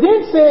 says,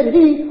 then said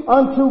he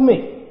unto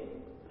me,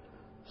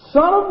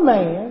 Son of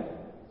man,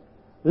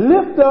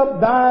 lift up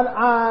thine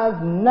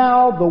eyes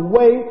now the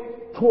way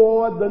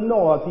toward the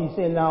north. He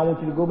said, now I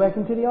want you to go back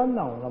into the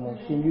unknown. I'm going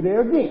to send you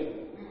there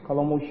again, because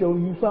I'm going to show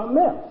you something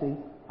else. See,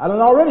 I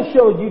done already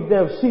showed you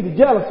the seat of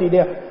jealousy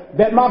there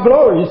that my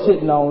glory is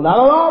sitting on. I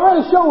done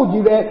already showed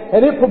you that,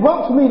 and it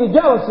provokes me to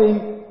jealousy.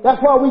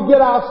 That's why we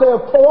get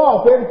ourselves tore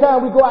off every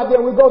time we go out there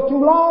and we go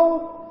too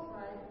long.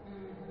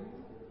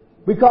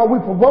 Because we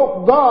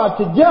provoke God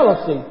to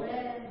jealousy.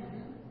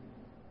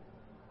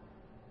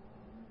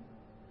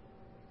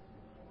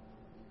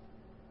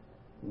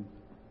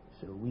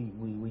 So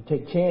we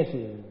take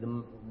chances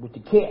with the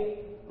cat.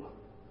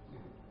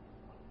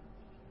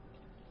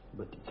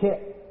 But the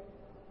cat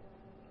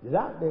is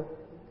out there.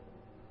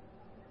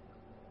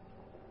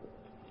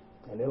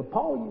 And it'll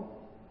paw you.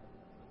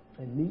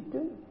 And me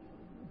too.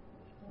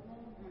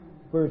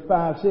 Verse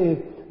 5 says,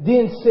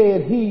 then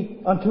said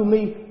he unto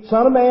me,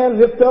 Son of man,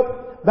 lift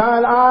up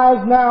thine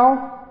eyes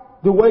now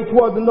the way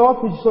toward the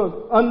north, which is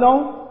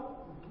unknown.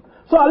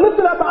 So I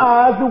lifted up my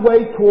eyes the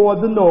way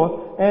toward the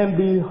north, and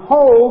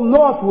behold,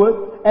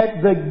 northward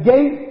at the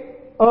gate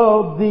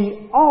of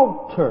the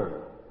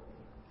altar.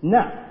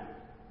 Now,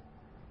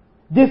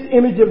 this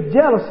image of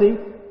jealousy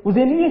was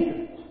in the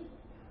entrance.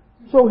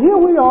 So here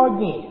we are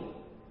again.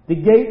 The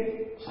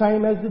gate,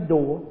 same as the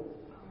door.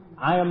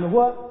 I am the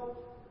what?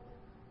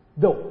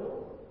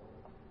 Door.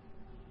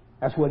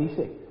 That's what he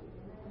said.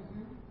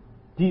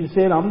 Jesus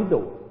said, I'm the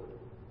door.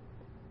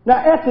 Now,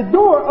 at the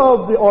door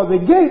of the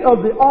gate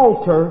of the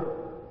altar,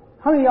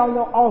 how many of y'all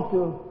know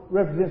altar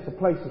represents a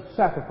place of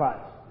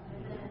sacrifice?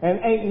 And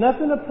ain't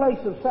nothing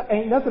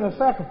a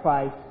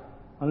sacrifice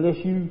unless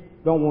you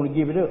don't want to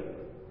give it up.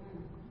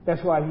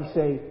 That's why he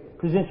say,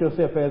 present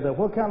yourself as a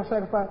what kind of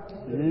sacrifice?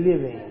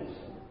 Living.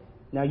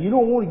 Now, you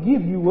don't want to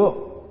give you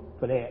up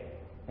for that.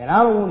 And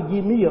I don't want to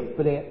give me up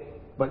for that.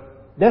 But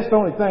that's the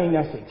only thing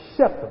that's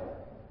acceptable.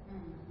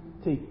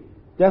 See,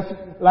 that's,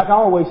 like I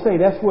always say,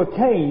 that's where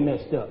Cain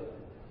messed up.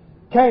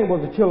 Cain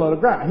was a tiller of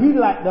the ground. He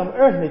liked them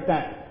earthly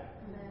things.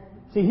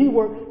 See, he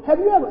worked. Have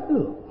you ever,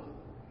 look,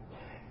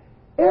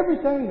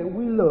 everything that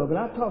we love, and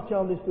I taught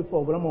y'all this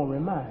before, but I'm going to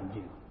remind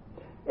you.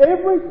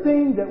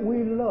 Everything that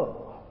we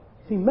love.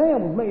 See,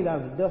 man was made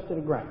out of the dust of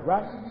the ground,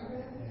 right?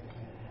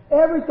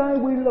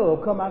 Everything we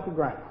love come out the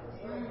ground.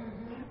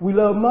 We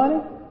love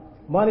money.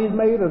 Money is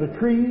made of the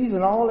trees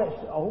and all that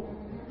stuff. Oh.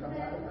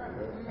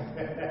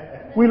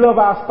 We love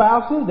our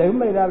spouses. They were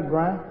made out of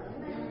ground.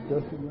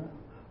 Dust of the ground.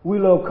 We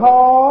love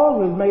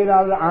cars. It was made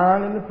out of the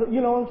iron and the,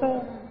 you know what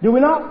I'm saying? Do we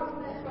not?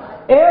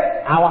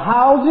 Our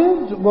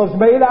houses was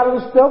made out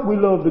of the stuff. We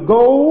love the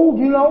gold,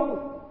 you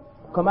know,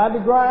 come out the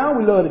ground.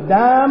 We love the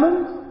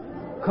diamonds,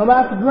 come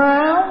out the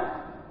ground.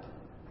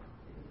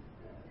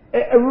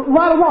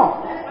 Right or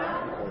wrong?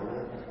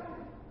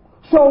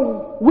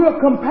 So we're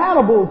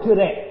compatible to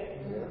that.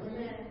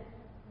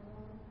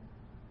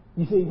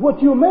 You see, what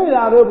you're made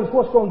out of is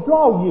what's going to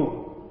draw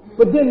you.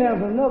 But then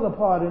there's another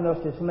part in us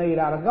that's made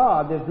out of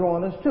God that's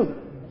drawing us too.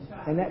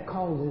 And that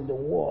causes the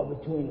war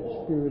between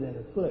the spirit and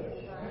the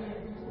flesh.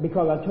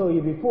 Because I told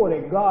you before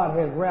that God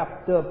has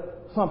wrapped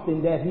up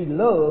something that he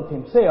loves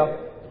himself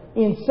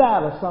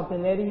inside of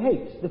something that he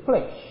hates, the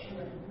flesh.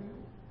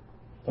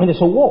 And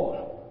it's a war.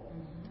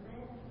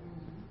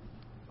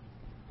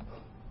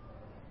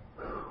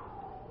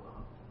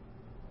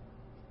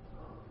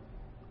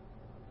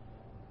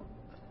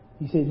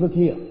 He says, look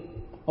here.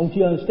 I want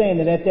you to understand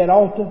that at that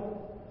altar,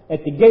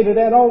 at the gate of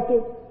that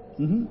altar,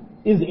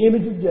 is the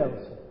image of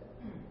jealousy.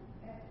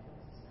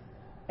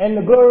 And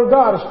the glory of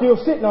God is still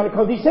sitting on it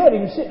because he said he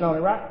was sitting on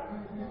it, right?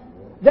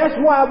 That's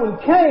why when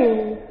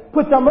Cain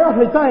put them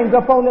earthly things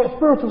up on that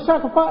spiritual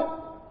sacrifice,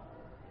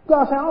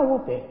 God said, I don't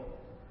want that.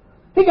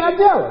 He got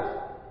jealous.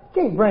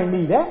 Can't bring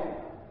me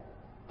that.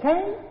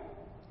 Cain.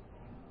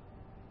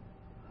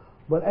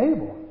 But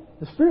Abel,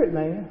 the spirit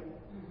man,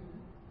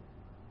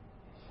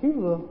 he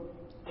was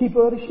a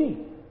keeper of the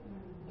sheep.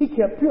 He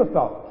kept pure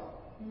thoughts.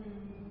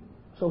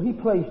 So he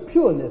placed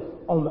pureness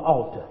on the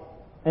altar.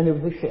 And it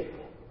was a shepherd.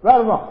 Right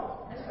or wrong?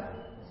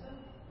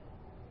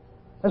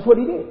 That's what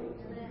he did.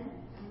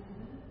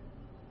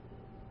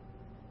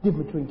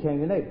 Difference between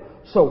Cain and Abel.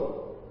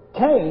 So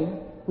Cain,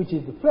 which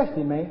is the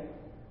fleshly man,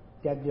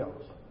 got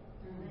jealous.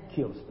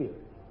 Killed the spirit.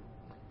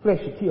 Flesh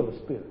should kill the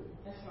spirit.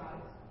 That's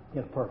right. In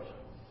a person.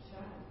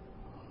 That's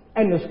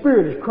right. And the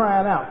spirit is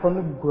crying out from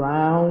the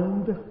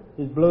ground.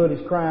 His blood is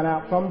crying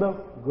out from the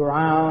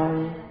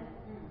ground.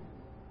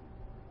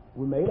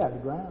 We made out of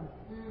the ground.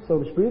 So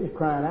the spirit is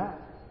crying out.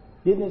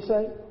 Didn't it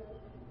say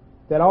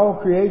that all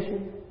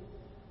creation,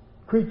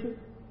 creatures,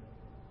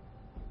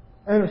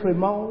 earnestly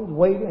moans,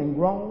 waiting and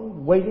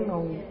groans, waiting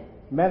on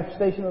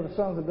manifestation of the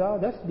sons of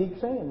God? That's deep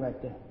saying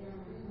right there.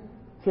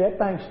 See, that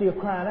thing's still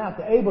crying out.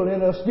 The Abel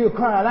in us still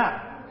crying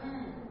out.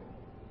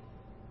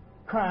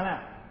 Crying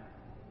out.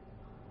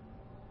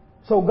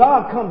 So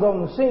God comes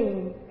on the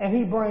scene and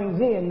he brings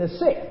in the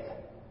Seth,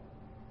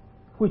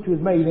 which was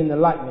made in the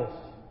likeness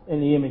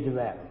and the image of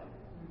Adam.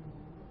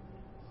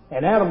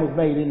 And Adam was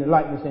made in the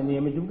likeness and the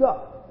image of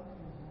God.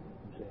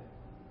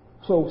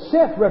 So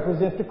Seth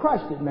represents the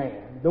Christed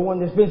man, the one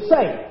that's been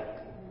saved.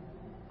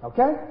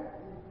 Okay?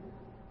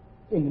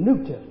 In the New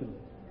Testament.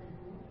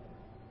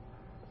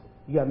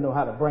 You got to know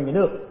how to bring it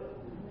up.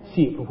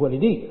 See it for what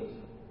it is.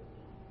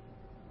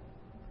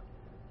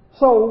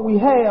 So we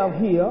have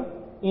here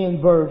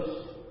in verse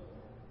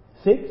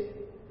 6,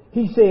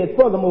 he said,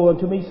 furthermore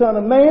unto me, son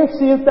of man,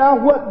 seest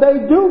thou what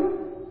they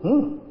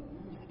do?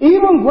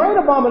 Even great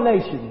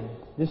abominations.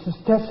 This is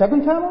the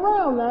second time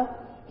around now.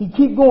 He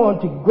keep going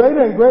to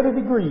greater and greater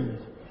degrees.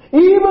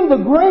 Even the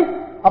great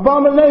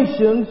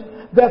abominations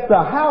that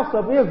the house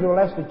of Israel,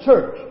 that's the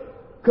church,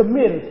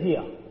 committed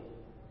here.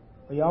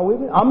 Are y'all with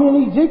me? I'm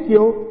in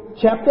Ezekiel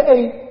chapter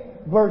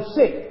 8, verse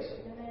 6.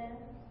 Amen.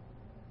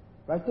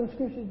 Write them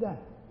scriptures down.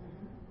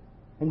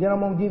 And then I'm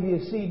going to give you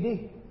a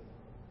CD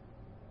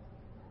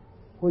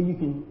where you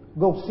can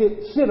go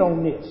sit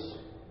on this.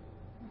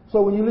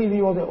 So when you leave,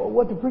 you won't say, oh,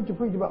 what the preacher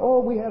preached about? Oh,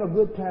 we had a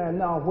good time.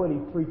 Now what he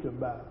preached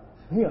about?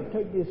 Here,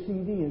 take this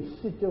CD and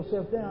sit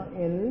yourself down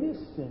and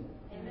listen.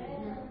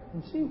 Amen.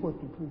 And see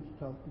what the preacher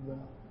talked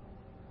about.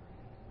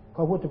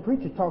 Because what the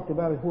preacher talked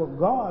about is what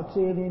God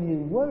said in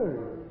his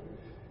word.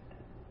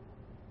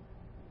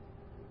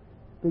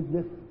 Big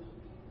difference.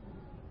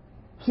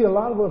 See, a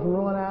lot of us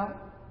run out.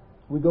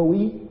 We go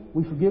eat.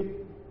 We forget.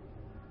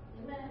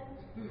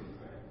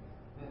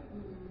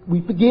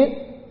 We forget.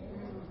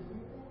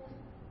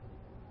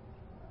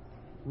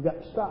 We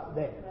got to stop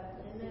that.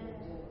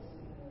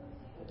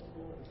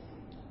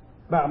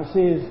 Bible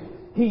says,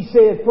 he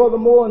said,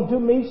 furthermore unto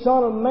me,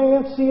 son of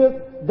man,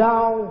 seest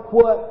thou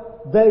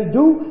what they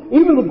do?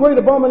 Even the great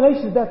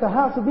abominations that the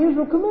house of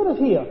Israel committed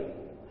here.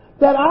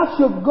 That I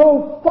should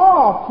go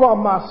far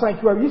from my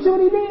sanctuary. You see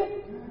what he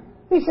did?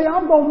 He said,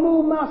 I'm going to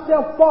move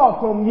myself far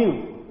from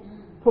you.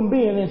 From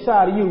being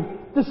inside of you.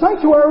 The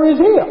sanctuary is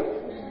here.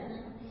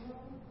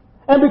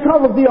 And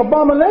because of the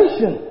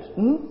abominations,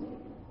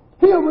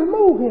 he'll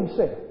remove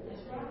himself.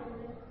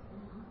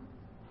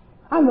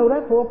 I know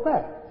that for a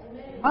fact.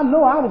 I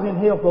know I was in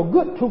hell for a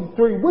good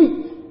 2-3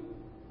 weeks.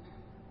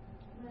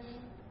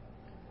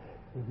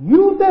 If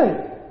you think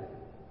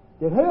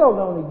that hell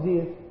don't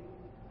exist,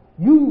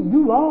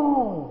 you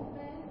wrong.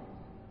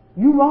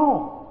 You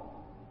wrong.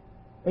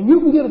 And you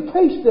can get a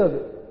taste of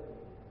it.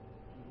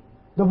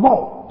 The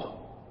vault.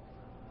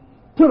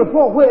 To the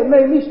point where it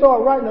made me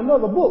start writing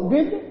another book,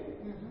 didn't it?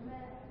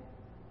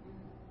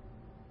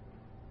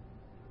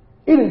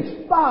 It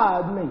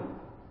inspired me.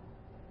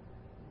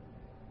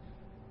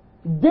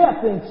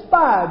 Death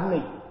inspired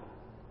me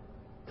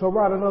to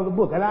write another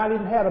book. And I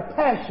didn't have a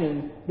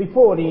passion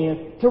before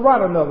then to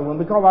write another one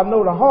because I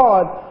know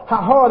how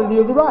hard it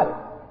is to write it.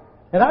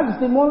 And I just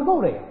didn't want to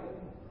go there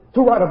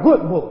to write a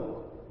good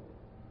book.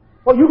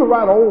 Well, you can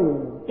write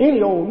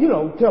any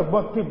old, tell a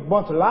bunch of people a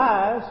bunch of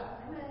lies.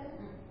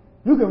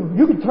 You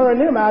can turn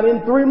them out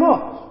in 3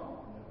 months.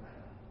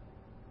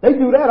 They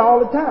do that all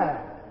the time.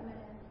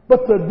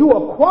 But to do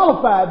a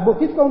qualified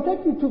book, it's going to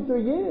take you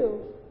 2-3 years.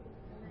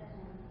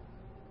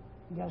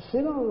 You got to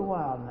sit on it a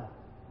while now.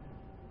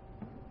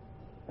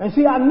 And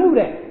see, I knew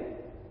that.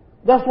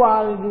 That's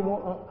why I didn't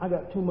want, I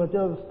got too much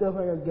other stuff.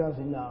 I got to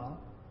say, no,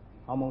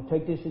 I'm going to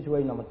take this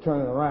situation, I'm going to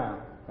turn it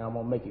around, and I'm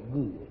going to make it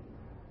good.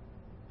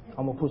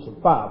 I'm going to put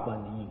some fire up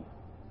under you.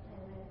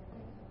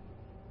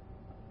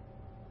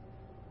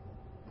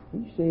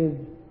 He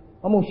said,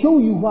 I'm going to show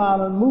you why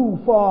I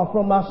move far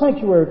from my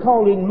sanctuary,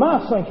 call it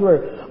my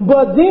sanctuary.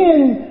 But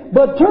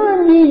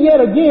turn ye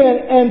yet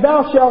again, and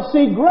thou shalt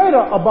see greater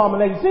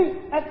abominations. See,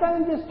 that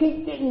thing just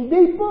keeps getting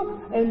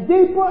deeper and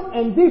deeper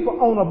and deeper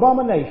on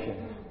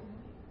abomination.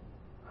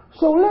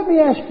 So let me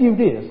ask you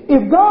this.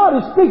 If God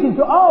is speaking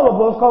to all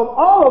of us, because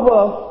all of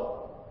us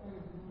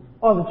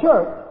are the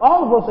church,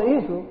 all of us are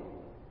Israel,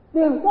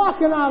 then why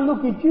can I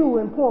look at you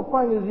and point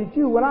fingers at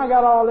you when I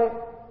got all that?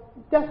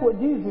 That's what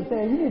Jesus is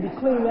saying. You need to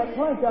clean that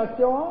plank out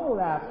your own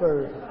eye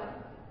first.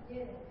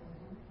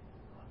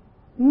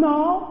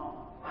 No.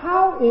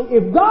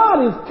 If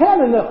God is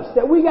telling us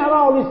that we got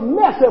all this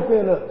mess up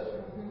in us,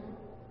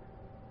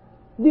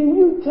 then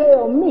you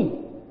tell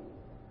me,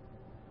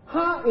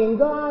 how in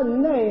God's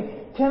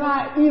name can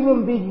I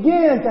even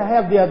begin to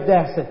have the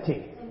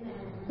audacity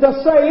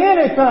to say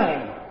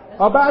anything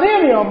about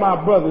any of my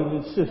brothers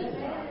and sisters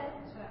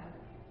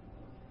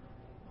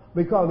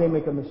because they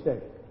make a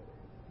mistake.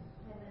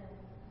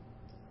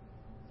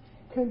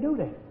 Can't do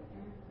that.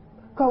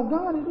 Because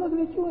God is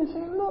looking at you and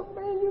saying, look,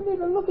 man, you need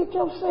to look at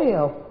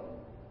yourself.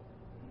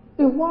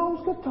 If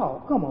walls could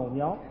talk, come on,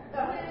 y'all.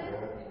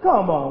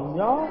 Come on,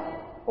 y'all.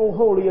 Oh,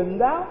 holier than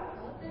thou.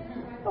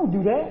 Don't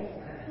do that.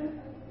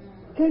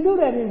 Can't do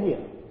that in here.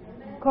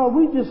 Because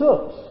we just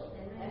us.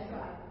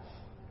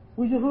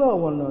 We just love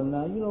one another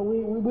now. You know,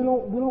 we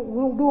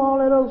don't do all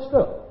that other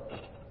stuff.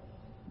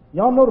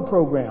 Y'all know the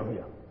program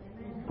here.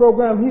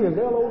 Program here is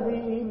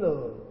L-O-V-E,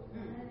 love.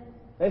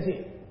 That's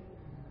it.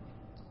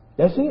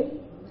 That's it.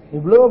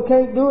 If love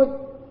can't do it,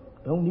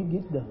 don't need to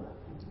get done.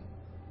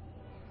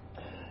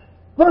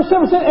 Verse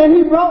 7 says, and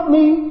he brought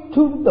me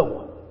to the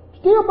door.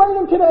 Still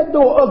bringing him to that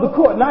door of the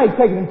court. Now he's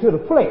taking him to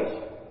the flesh.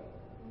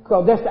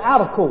 Because that's the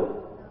outer court.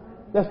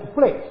 That's the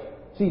flesh.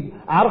 See,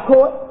 outer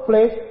court,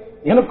 flesh,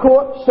 inner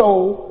court,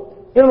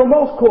 soul,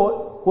 innermost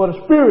court, where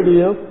the spirit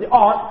is, the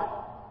ark.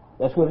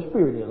 That's where the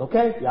spirit is,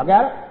 okay? Y'all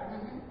got it?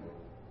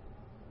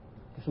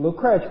 It's a little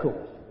crash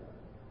course.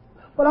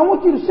 But I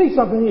want you to see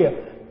something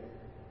here.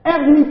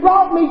 And he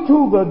brought me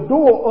to the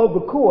door of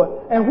the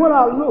court, and when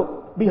I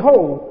looked,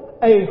 behold,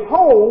 a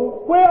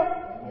hole where?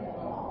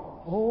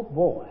 Oh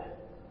boy.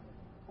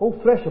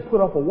 Old flesh will put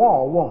up a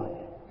wall, won't it?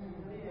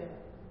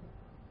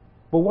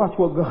 But watch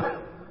what God.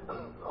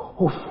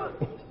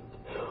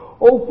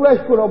 Old flesh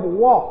put up a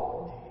wall.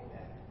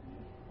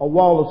 A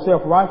wall of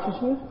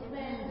self-righteousness.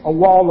 A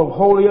wall of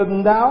holier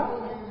than thou.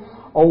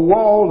 A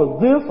wall of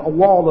this, a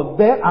wall of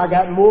that. I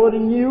got more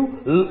than you.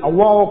 A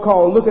wall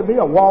called look at me.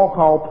 A wall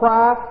called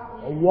pride.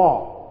 A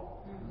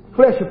wall.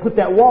 Flesh will put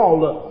that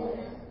wall up.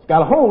 It's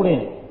got a hole in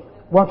it.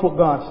 Watch what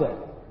God said.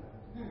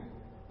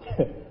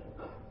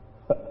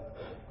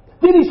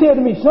 Then he said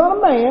to me, son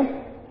of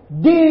man,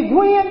 dig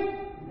when?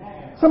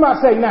 Somebody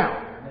say now.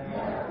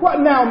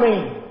 What now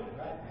mean?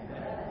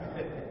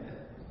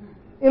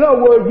 In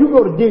other words, you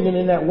go to digging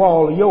in that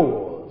wall of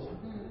yours.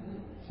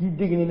 You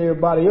digging in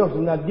everybody else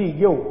and not dig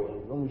yours.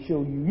 Let me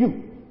show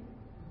you.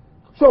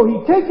 So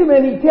he takes him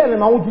and he tells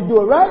him, I want you to do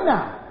it right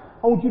now.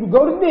 I want you to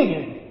go to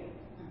digging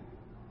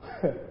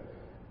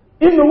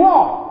in the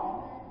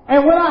wall.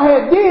 And when I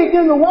had digged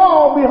in the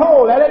wall,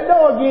 behold, at that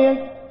door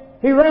again,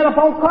 he ran up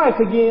on Christ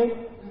again.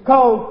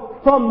 Because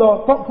from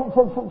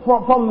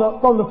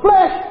the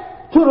flesh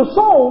to the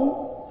soul,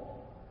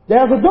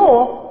 there's a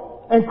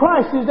door, and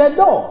Christ is that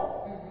door.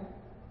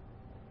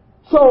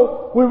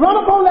 So we run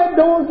up on that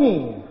door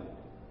again,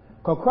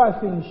 because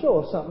Christ didn't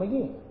show us something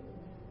again.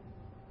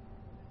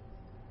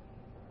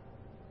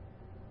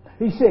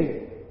 He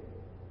said,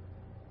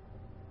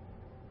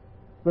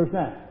 verse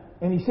 9,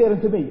 and he said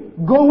unto me,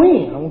 go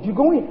in, I want you to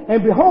go in,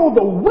 and behold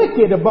the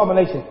wicked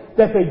abomination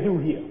that they do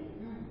here.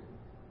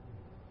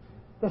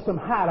 There's some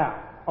hideout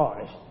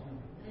artists.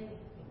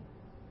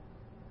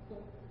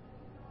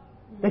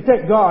 They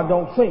think God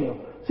don't see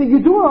them. See,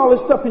 you're doing all this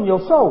stuff in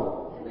your soul.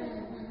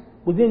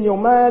 Within your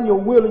mind, your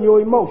will, and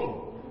your emotion.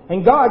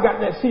 And God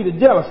got that seed of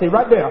jealousy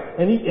right there.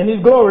 And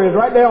His glory is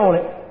right there on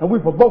it. And we're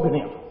provoking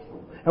Him.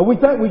 And we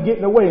think we're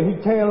getting away and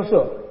He's tearing us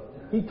up.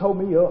 He told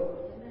me up.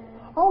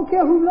 I don't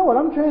care who knows it.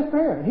 I'm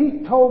transparent. He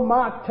told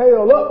my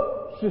tail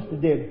up, Sister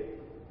Debbie.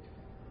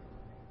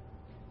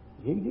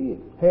 He did.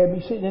 Had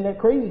me sitting in that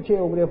crazy chair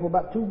over there for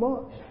about 2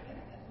 months.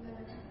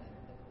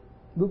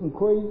 Looking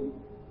crazy.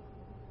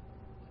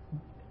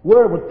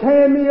 Word was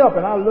tearing me up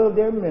and I loved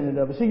every minute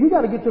of it. See, you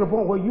got to get to the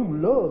point where you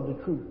love the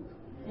truth.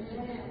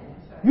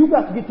 You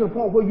got to get to the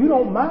point where you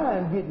don't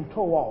mind getting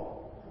tore off.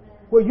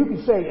 Where you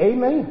can say,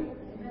 amen.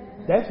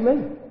 That's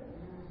me.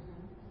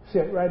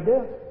 Sit right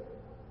there.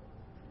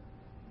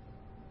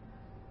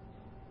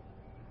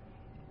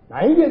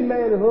 I ain't getting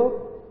mad at her.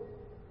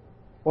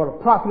 Or the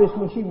prophetess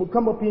when she would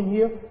come up in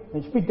here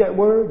and speak that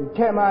word and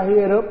tear my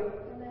head up.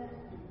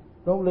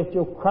 Don't let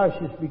your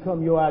crisis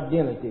become your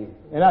identity.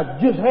 And I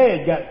just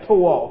had got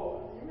tore off.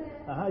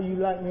 Now, how you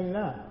like me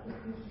now?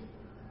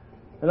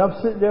 And I'm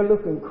sitting there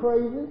looking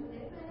crazy.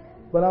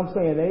 But I'm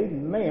saying,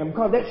 amen,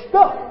 because that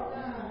stuff.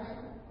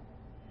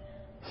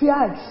 See,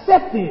 I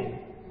accepted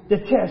the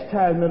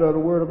chastisement of the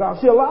word of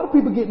God. See, a lot of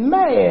people get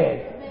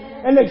mad.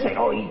 And they say,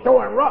 oh, he's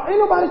throwing rocks. Ain't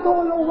nobody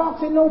throwing no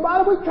rocks at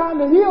nobody. We're trying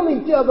to heal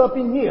each other up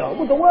in here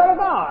with the word of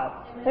God.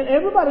 And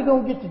everybody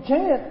going to get the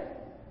chance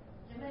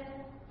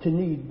to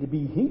need to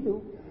be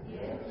healed.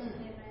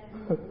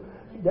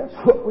 That's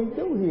what we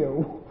do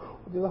here.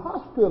 The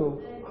hospital.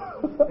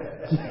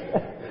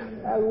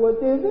 That's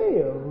what this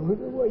is.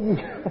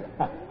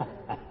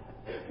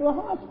 The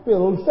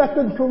hospital. 2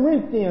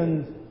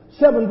 Corinthians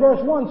 7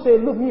 verse 1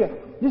 said, look here.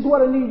 This is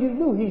what I need you to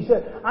do. He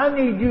said, I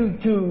need you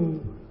to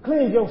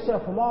cleanse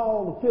yourself from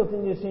all the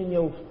filthiness in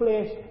your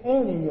flesh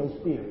and in your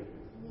spirit.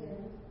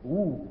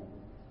 Ooh.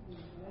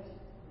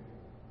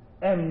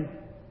 And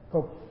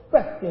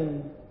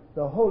perfecting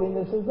the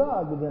holiness of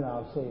God within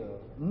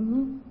ourselves.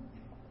 Mm-hmm.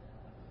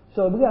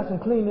 So we got some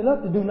cleaning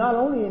up to do, not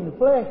only in the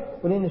flesh,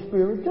 but in the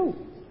spirit too.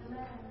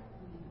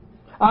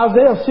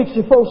 Isaiah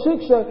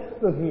 64:6 said,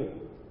 look here.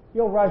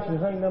 Your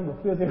righteousness ain't nothing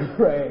but filthy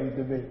rags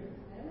to me.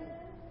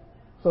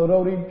 So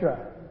don't even try.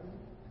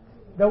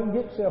 Don't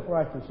get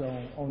self-righteous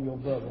on your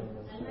brother and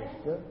your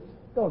sister.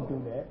 Don't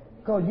do that.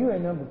 Because you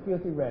ain't nothing but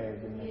filthy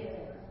rags to me.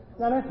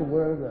 Now that's the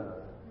word of God.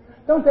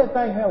 Don't that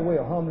thing have a way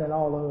of humbling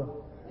all of us?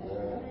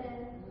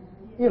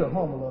 It'll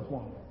humble us,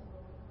 won't it?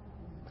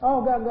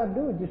 All God got to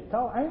do is just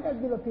talk. I ain't got to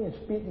get up here and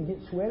spit and get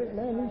sweaty.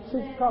 Man, these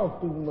six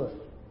cost too much.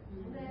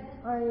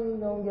 I ain't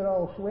going to get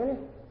all sweaty.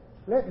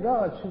 Let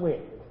God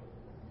sweat.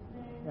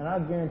 And I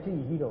guarantee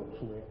you, he don't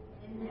sweat.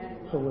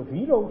 So if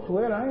he don't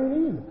sweat, I ain't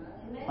either.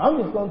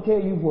 I'm just going to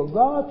tell you what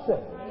God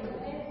said.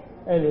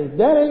 And if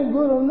that ain't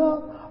good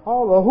enough,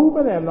 all the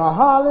hooping and the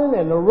hollering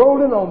and the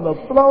rolling on the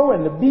floor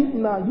and the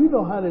beating, now you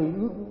know how to,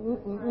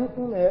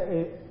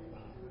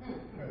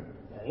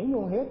 that ain't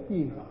going to help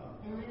you.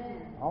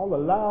 All the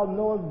loud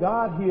noise,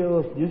 God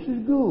hears just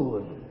as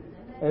good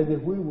as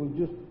if we were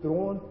just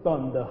throwing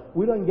thunder.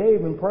 We done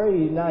gave him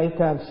praise. Now it's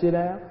time to sit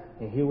down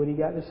and hear what he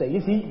got to say.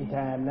 It's eating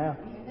time now.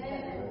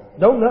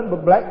 Don't nothing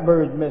but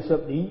blackbirds mess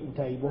up the eating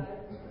table.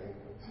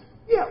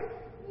 Yeah.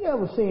 You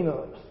ever seen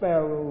a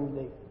sparrow?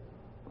 They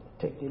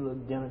take their little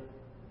dinner,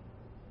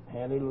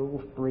 have their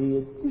little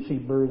spread. You see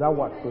birds. I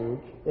watch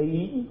birds. They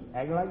eating,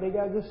 acting like they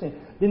got good sense.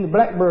 Then the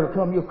blackbird will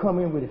come. He'll come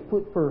in with his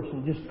foot first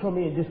and just come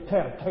in and just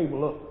tear the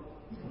table up.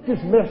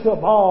 Just mess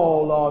up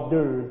all our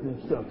dirt and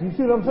stuff. You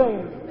see what I'm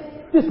saying?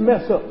 Just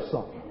mess up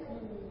something.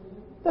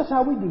 That's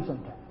how we do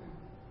sometimes.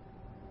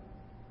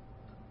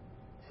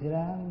 Sit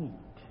down and eat.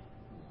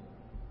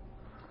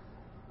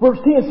 Verse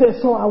 10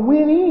 says, so I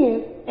went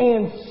in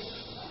and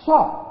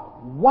saw,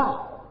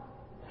 wow,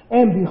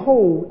 and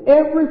behold,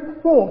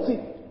 every form. See,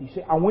 you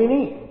say, I went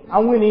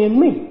in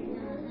me.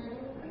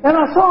 And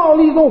I saw all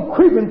these old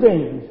creeping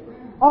things,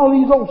 all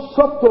these old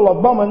subtle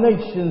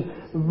abominations.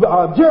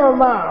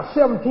 Jeremiah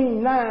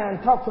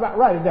 17:9 talks about,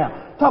 write it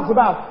down, talks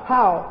about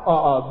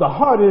how the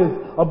heart is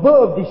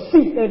above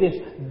deceit and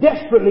is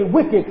desperately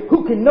wicked.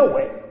 Who can know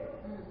it?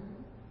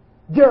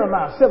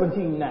 Jeremiah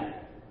 17:9.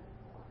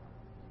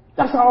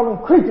 That's all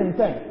them creeping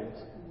things.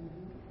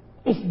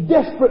 It's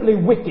desperately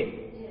wicked.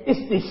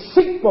 It's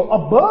deceitful,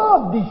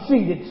 above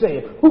deceit, it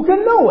says. Who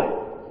can know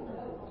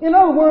it? In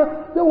other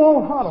words, they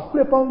won't how to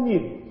flip on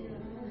you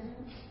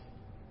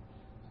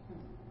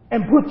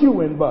and put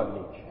you in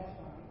bondage.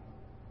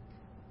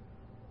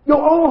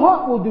 Your own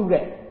heart will do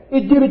that.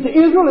 It did it to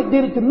Israel. It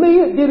did it to me.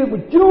 It did it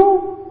with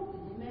you.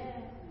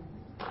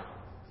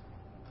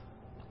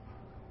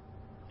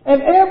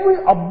 And every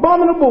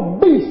abominable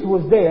beast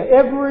was there.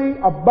 Every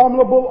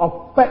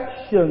abominable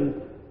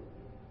affection,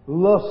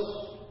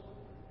 lust,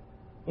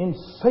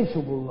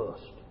 insatiable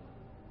lust.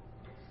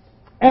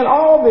 And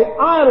all the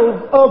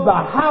idols of the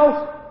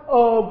house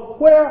of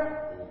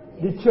where?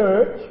 The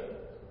church.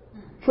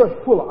 Church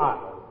full of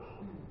idols.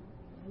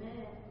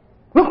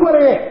 Look where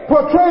they're at.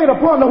 Portrayed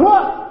upon the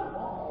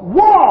what?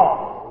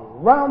 Wall.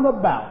 Round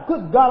about.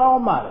 Good God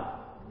Almighty.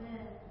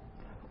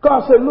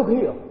 God said, look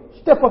here.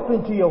 Step up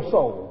into your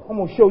soul. I'm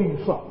going to show you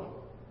something.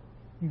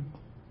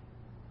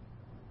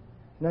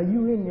 Now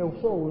you in your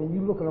soul and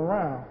you looking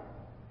around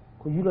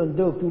because you done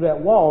dug through that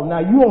wall. Now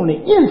you on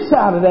the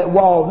inside of that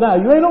wall. Now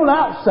you ain't on the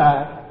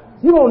outside.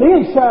 You on the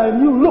inside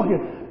and you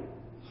looking.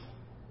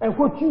 And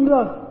what you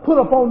done put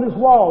up on this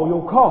wall,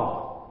 your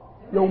car,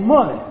 your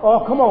money.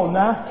 Oh, come on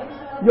now.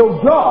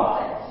 Your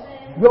job,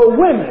 your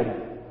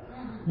women,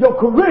 your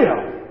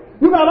career.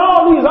 You got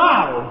all these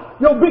idols.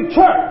 Your big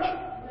church,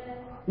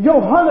 your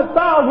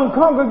 100,000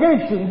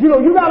 congregations. You know,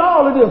 you got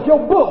all of this.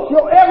 Your books,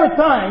 your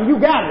everything.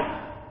 You got it.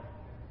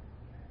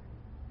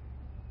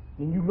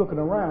 And you looking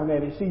around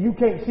at it. See, you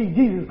can't see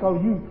Jesus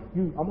because you.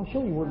 I'm gonna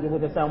show you what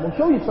that's. I'm gonna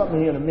show you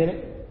something here in a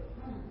minute.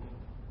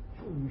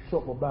 Show you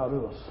something about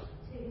us.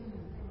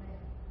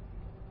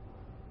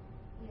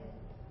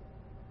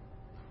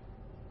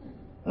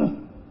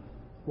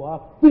 Well,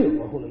 I feel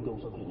the Holy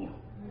Ghost up in you.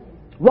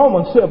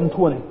 Romans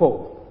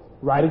 7:24.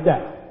 Write it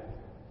down.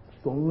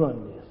 It's going to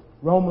run this.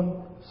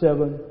 Romans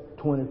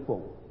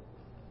 7:24.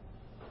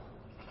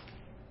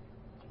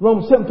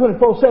 Romans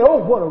 7:24 say, oh,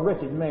 what a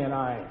wretched man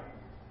I am.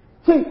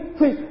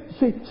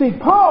 See,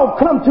 Paul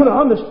come to the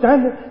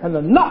understanding and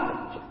the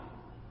knowledge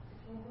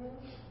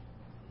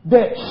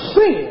that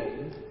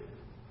sin,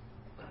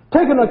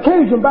 taking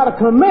occasion by the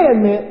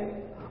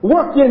commandment,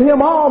 worked in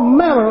him all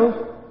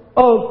manner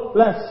of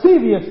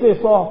lasciviousness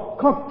or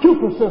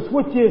concupiscence,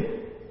 which is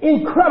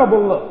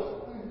incredible lust.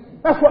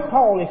 That's what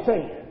Paul is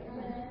saying.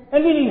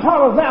 And then he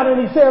hollers out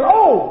and he says,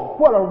 oh,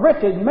 what a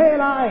wretched man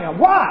I am.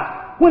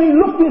 Why? When he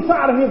looked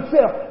inside of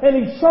himself and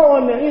he saw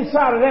in the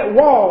inside of that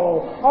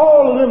wall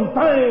all of them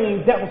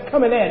things that was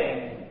coming at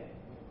him,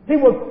 he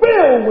was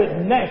filled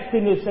with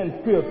nastiness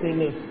and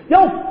filthiness.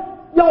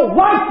 Your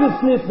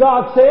righteousness,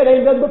 God said,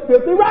 ain't nothing but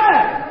filthy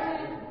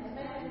rags.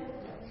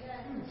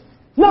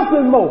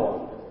 Nothing more.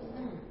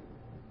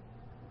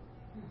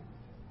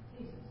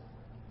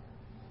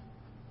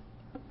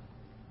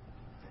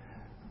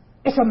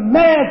 It's a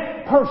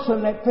mad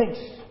person that thinks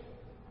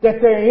that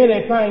they're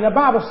anything. The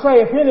Bible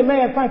says, if any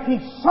man think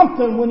he's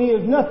something when he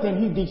is nothing,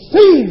 he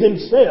deceives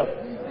himself.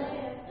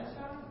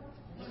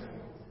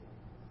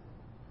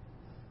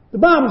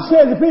 Bible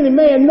says, if any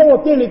man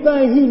knoweth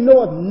anything, he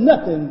knoweth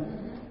nothing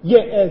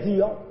yet as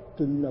he ought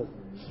to know.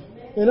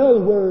 In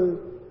other words,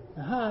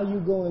 the higher you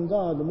go in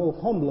God, the more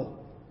humbler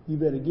you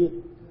better get.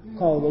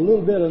 Because a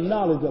little bit of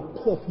knowledge will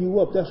puff you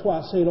up. That's why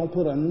I say don't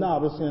put a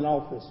novice in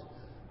office.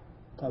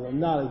 Because the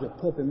knowledge will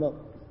puff him up.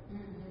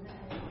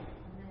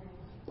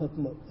 Puff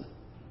him up.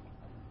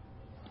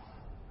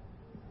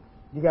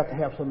 You got to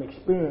have some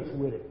experience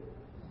with it.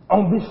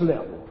 On this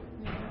level.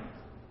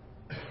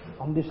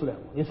 On this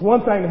level. It's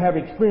one thing to have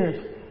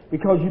experience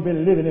because you've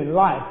been living in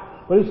life.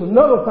 But it's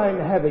another thing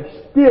to have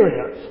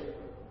experience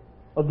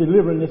of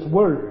delivering this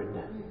word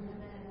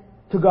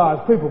to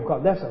God's people.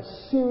 Because that's a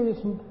serious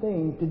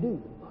thing to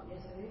do.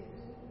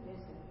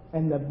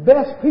 And the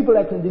best people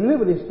that can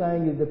deliver this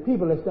thing is the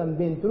people that's done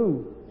been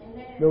through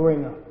the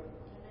ringer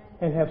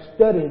and have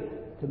studied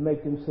to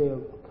make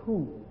themselves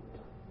approved.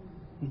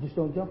 You just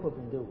don't jump up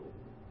and do it.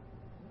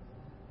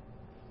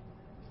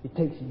 It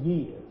takes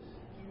years.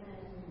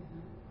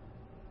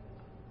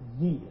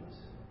 Years.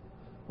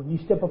 When you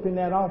step up in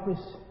that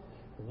office,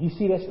 and you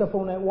see that stuff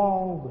on that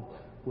wall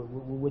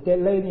with that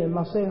lady and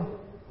myself,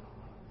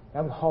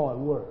 that was hard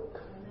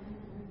work.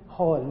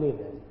 Hard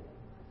living.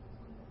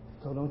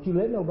 So don't you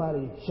let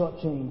nobody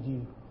shortchange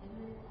you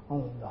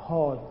on the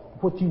hard,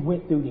 what you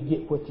went through to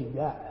get what you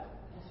got.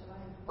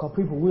 Because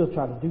people will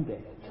try to do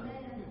that.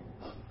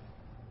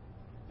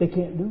 They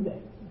can't do that.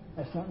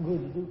 That's not good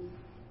to do.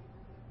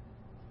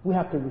 We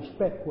have to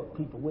respect what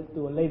people went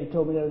through. A lady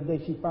told me the other day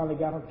she finally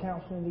got her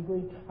counseling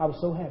degree. I was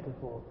so happy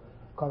for her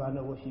because I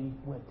know what she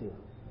went through.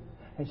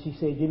 And she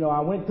said, you know, I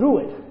went through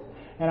it.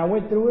 And I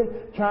went through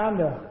it trying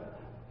to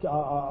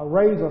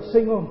raise a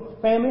single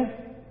family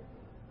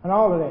and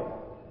all of that.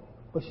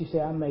 But she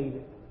said, I made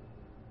it.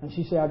 And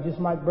she said, I just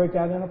might break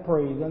out in a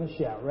praise and a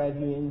shout right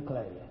here in the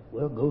class.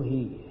 Well, go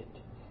ahead.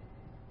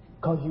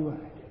 Because you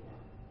earned it.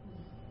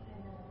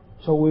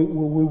 So we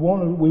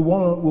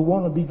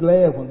want to be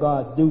glad when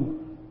God do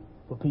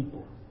for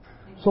people.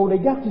 So they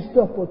got this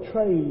stuff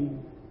portrayed.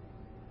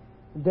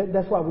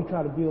 That's why we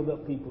try to build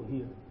up people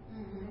here.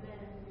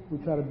 We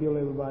try to build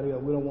everybody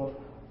up. We don't want...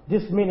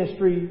 This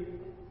ministry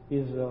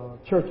is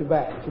Church of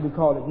Acts. So we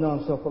call it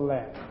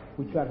non-self-elect.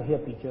 We try to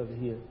help each other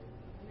here.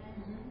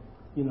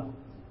 You know,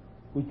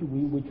 we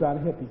try to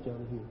help each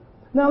other here.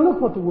 Now look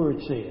what the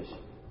word says.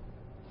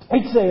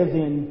 It says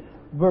in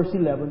verse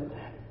 11,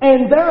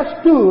 and there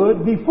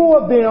stood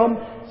before them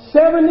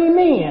 70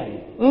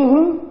 men.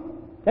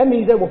 That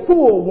means they were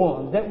full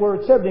ones. That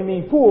word 70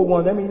 means full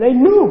ones. That means they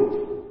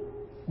knew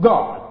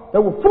God. They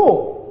were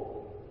full.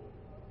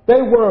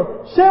 They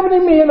were 70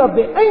 men of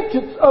the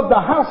ancients of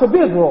the house of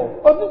Israel,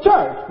 of the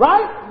church,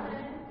 right?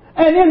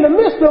 And in the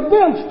midst of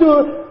them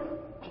stood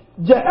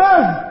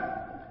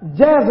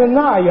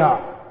Jazaniah,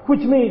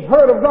 which means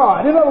heard of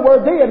God. In other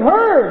words, they had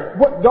heard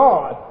what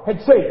God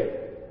had said.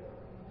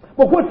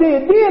 But what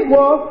they did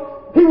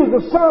was, he was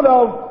the son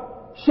of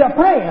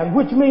Shaphan,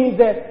 which means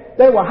that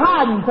they were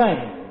hiding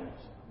things.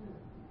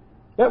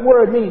 That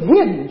word means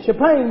hidden.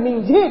 Shaphan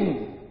means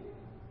hidden.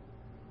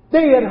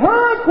 They had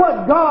heard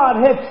what God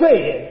had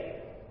said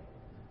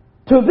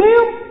to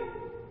them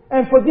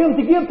and for them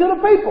to give to the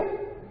people.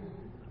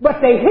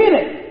 But they hid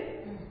it.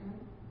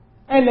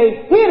 And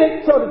they hid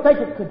it so that they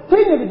could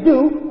continue to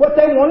do what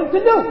they wanted to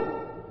do.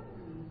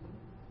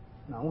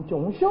 Now, I want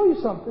to show you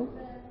something.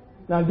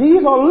 Now,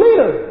 these are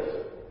leaders.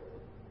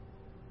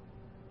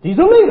 These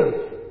are leaders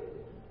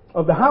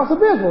of the house of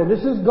Israel.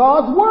 This is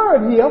God's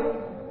word here.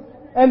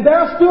 And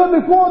there stood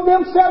before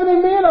them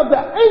 70 men of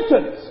the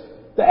ancients.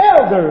 The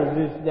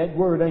elders is that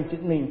word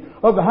ancient means,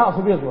 of the house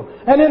of Israel.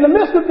 And in the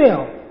midst of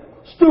them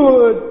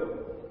stood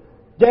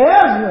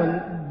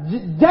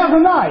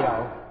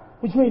Jazaniah,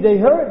 which means they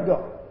heard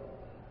God,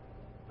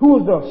 who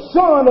was the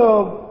son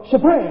of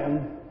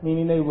Shaphan,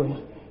 meaning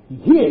he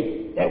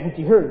hid that which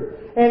he heard.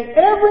 And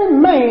every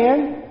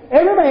man,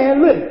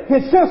 look,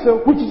 his censer,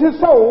 which is his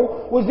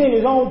soul, was in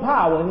his own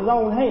power, in his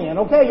own hand.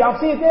 Okay, y'all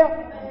see it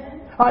there?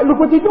 All right, look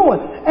what they're doing.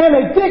 And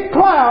a thick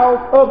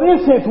cloud of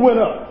incense went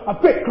up. A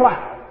thick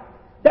cloud.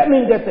 That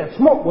means that the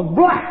smoke was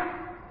black.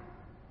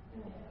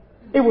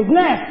 It was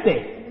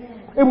nasty.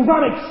 It was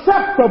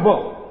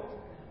unacceptable.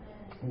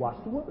 Watch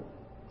the word.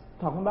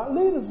 Talking about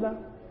leaders now.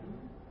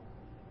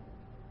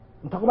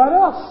 I'm talking about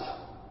us.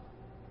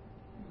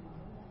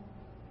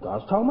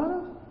 God's talking about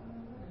us.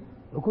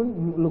 Look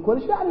what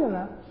it's got here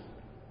now.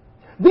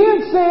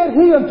 Then said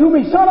he unto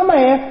me, Son of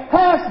man,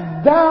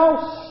 hast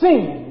thou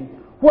seen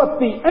what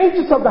the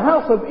ancients of the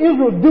house of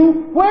Israel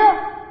do?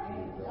 Where?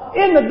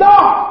 In the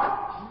dark.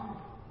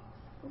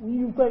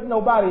 You think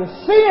nobody is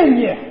seeing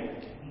you.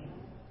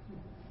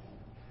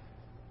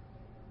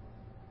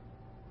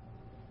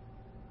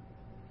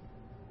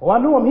 Oh, I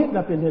know I'm hitting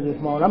up in here this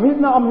morning. I'm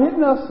hitting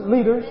us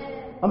leaders.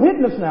 I'm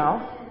hitting us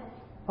now.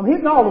 I'm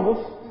hitting all of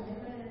us.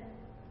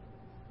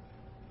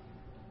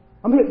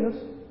 I'm hitting us.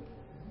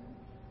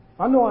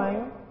 I know I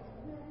am.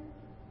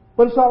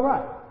 But it's all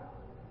right.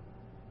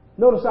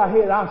 Notice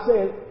I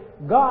said,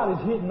 God is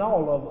hitting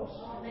all of us.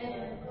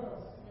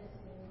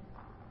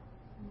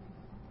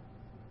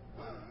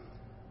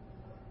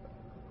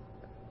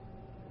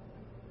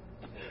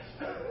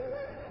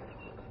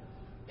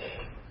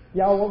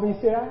 Y'all want me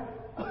to sit out?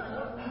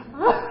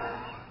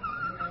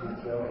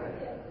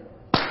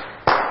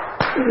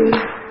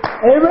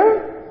 Amen?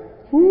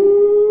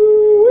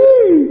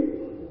 Woo-wee.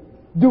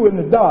 Do in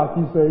the dark,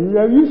 you say.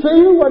 Have you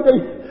seen what the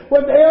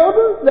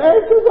elders, the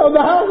ancients of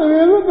the house of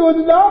Israel do in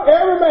the dark?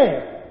 Every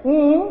man.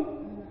 Mm-hmm.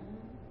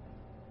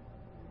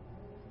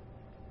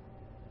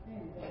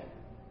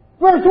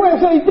 Verse 12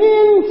 says,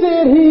 Then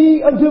said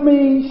he unto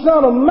me,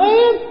 Son of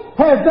man,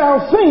 hast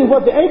thou seen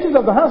what the ancients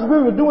of the house of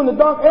Israel do in the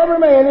dark? Every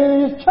man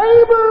in his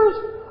chambers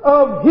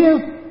of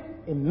his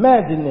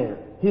imagination.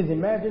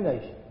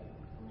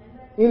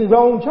 In his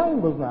own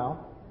chambers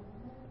now.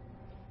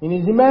 In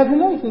his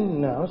imagination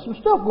now. Some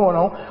stuff going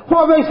on.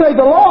 For they say,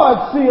 the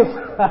Lord seeth.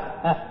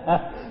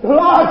 The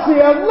Lord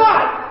seeth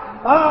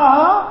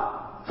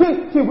not.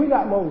 See, we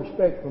got more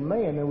respect for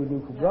man than we do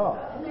for God.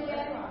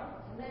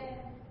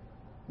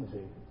 You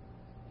see,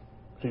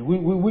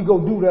 we go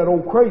do that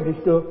old crazy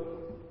stuff,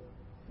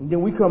 and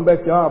then we come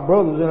back to our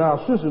brothers and our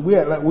sisters. We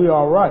act like we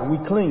all right. We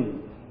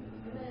clean.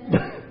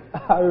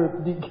 I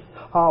heard Dick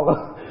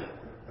holler.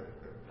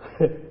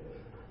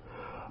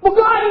 But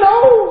God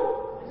knows.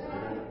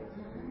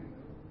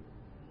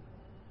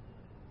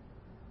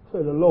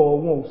 So the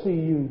Lord won't see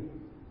you.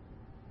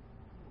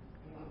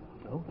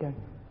 Okay.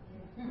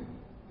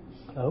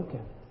 All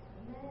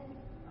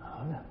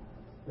right.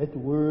 Let the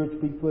word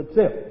speak for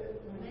itself.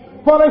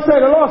 For they say,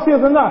 the Lord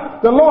saith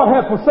not, the Lord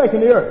hath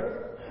forsaken the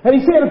earth. And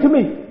he said unto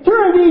me,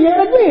 turn ye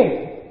yet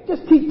again.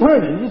 Just keep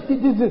turning.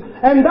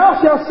 And thou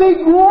shalt see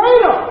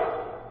greater.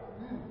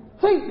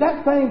 See,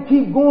 that thing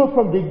keep going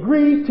from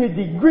degree to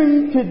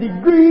degree to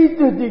degree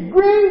to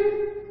degree.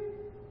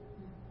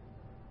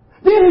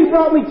 Then he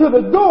brought me to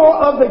the door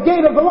of the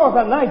gate of the Lord.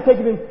 Now he's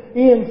taking him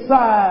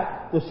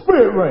inside the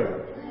spirit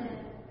realm.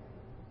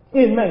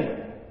 In man.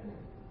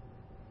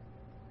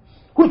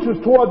 Which was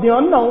toward the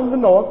unknown, the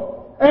north.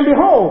 And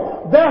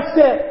behold, there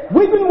sat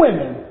weeping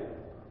women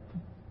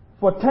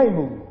for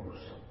Tammuz.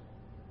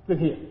 Look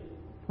here.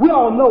 We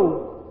all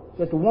know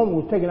that the woman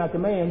was taken out the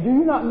man. Do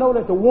you not know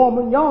that the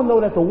woman, y'all know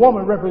that the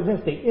woman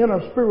represents the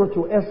inner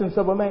spiritual essence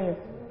of a man?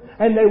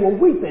 And they were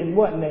weeping,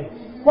 wasn't they?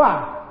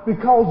 Why?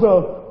 Because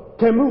of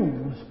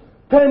Tammuz.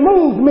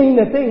 Tammuz mean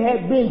that they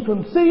had been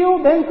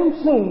concealed and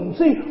consumed.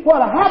 See,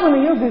 what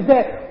happened is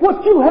that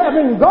what you have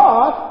in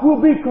God will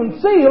be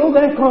concealed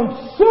and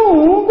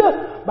consumed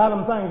by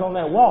them things on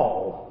that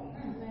wall.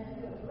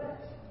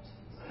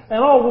 And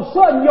all of a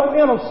sudden, your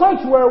inner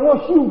sanctuary,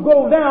 once you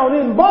go down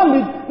in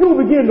bondage, you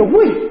begin to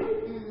weep.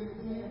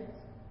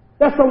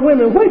 That's the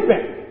women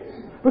weeping.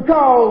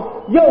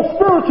 Because your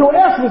spiritual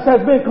essence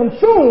has been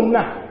consumed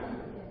now.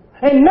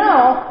 And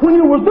now, when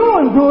you were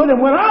doing good,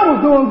 and when I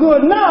was doing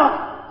good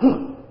now,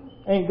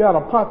 ain't got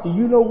a pot that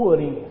you know what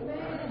in it.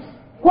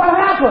 What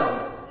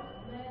happened?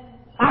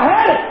 I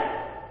had it.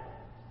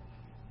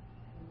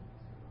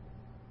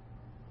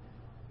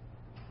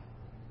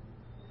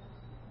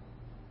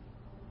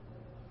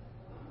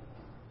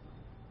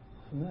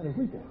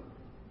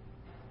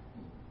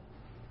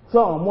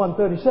 Psalm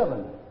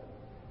 137.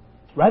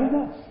 Write it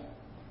down.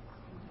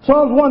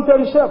 Psalm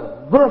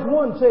 137, verse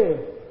 1 says,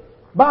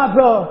 by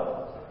the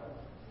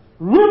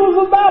rivers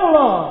of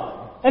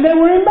Babylon. And they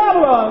were in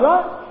Babylon,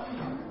 right?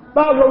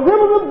 By the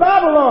rivers of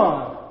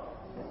Babylon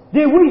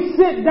did we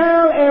sit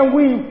down and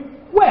we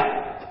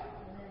wept.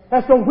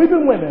 That's some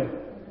weeping women.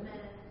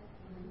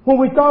 When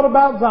we thought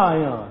about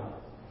Zion.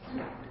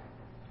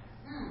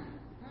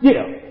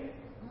 Yeah.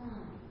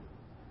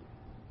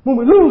 When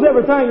we lose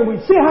everything and we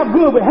see how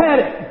good we had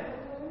it.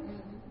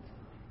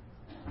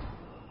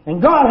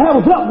 And God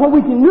held up what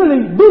we can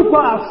really do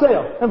for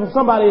ourselves and for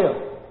somebody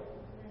else.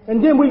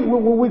 And then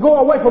we go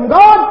away from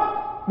God.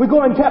 We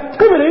go in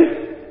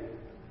captivity.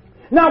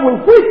 Now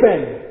we're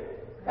weeping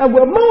and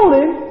we're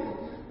mourning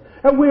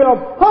and we have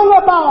hung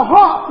up our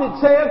hearts, it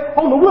says,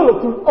 on the willow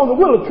tree, on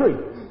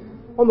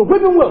the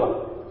weeping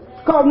willow.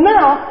 Because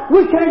now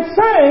we can't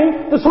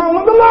sing the song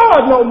of the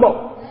Lord no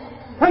more.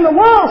 And the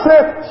world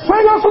says,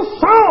 sing us a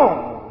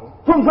song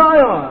from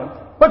Zion.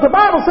 But the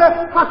Bible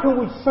says, how can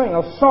we sing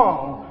a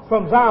song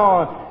from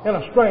Zion in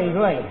a strange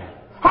land?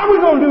 How are we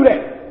going to do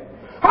that?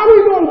 How are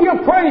we going to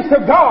give praise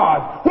to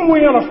God when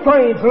we're in a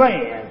strange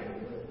land?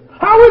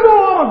 How are we going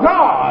to honor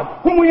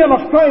God when we're in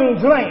a strange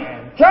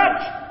land?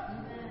 Church,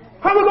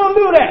 how are we going to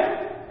do that?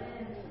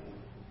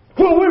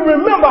 When we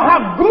remember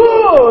how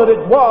good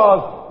it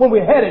was when we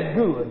had it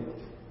good.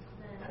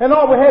 And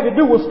all we had to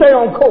do was stay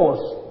on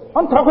course.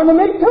 I'm talking to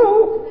me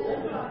too.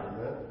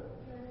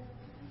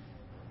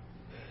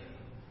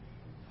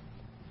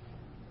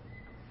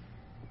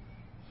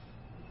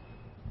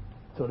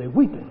 So they're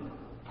weeping.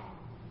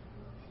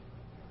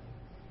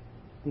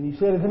 And he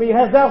said to me,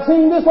 hast thou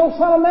seen this, O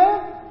son of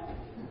man?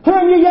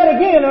 Turn ye yet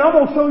again, and I'm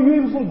going to show you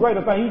even some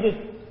greater things. He just,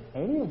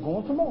 and he was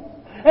going some more.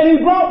 And he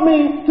brought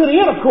me to the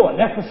inner court,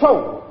 that's the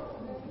soul.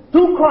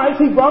 Through Christ,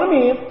 he brought him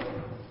in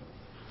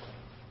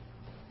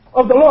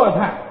of the Lord's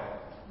house.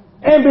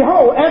 And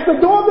behold, at the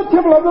door of the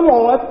temple of the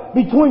Lord,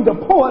 between the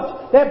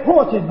porch, that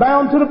porch is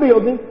bound to the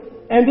building,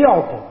 and the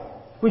altar,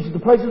 which is the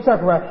place of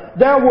sacrifice,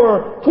 there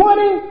were 24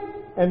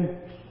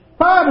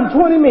 5 and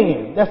 20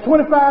 men. That's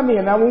 25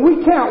 men. Now when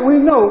we count, we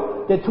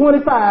know that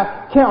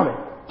 25 counted.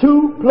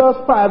 2 plus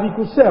 5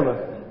 equals 7.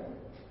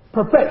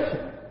 Perfection.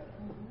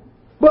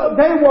 But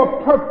they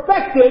were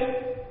perfected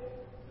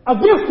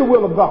against the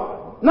will of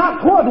God.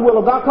 Not toward the will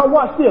of God, because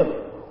watch this.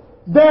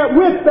 They're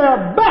with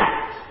their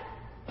backs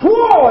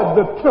toward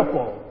the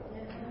temple.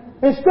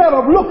 Instead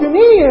of looking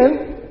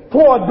in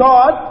toward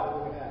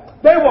God,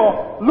 they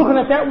were looking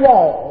at that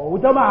wall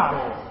with their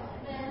eyes.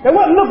 They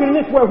weren't looking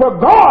this way where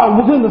God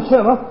was in the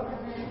center.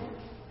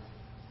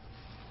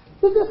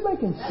 Is this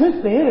making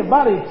sense to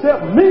anybody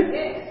except me?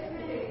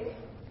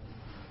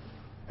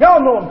 Y'all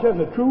know I'm telling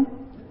the truth.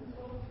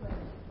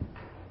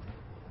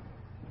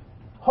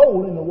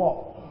 Hole in the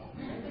wall.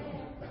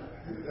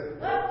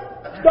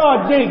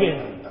 Start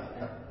digging.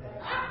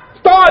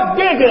 Start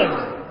digging.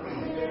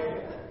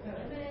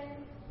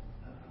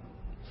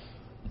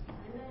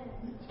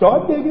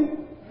 Start digging.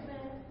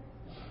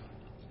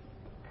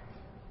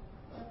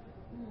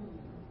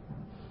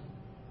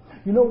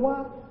 You know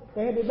why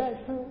they had their backs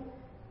turned?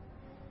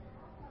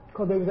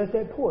 Because they was at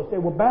that porch. They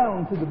were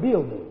bound to the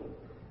building.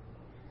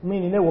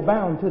 Meaning they were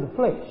bound to the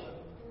flesh.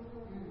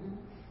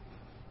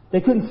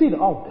 They couldn't see the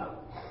altar.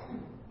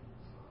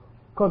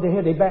 Because they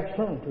had their backs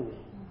turned to it.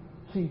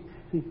 See,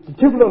 the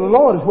temple of the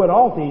Lord is where the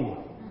altar is.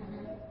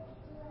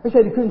 They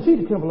said they couldn't see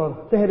the temple of the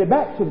Lord. They had their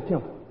backs to the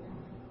temple.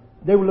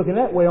 They were looking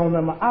that way on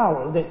them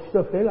hour, that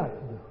stuff they like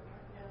to do.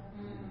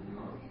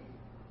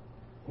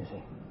 You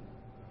see.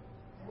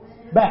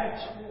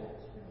 Backs.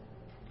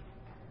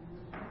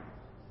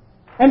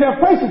 And they're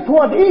facing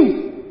toward the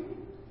east.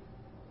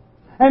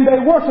 And they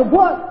worship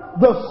what?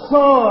 The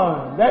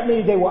sun. That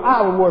means they were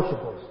idol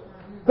worshipers.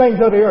 Things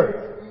of the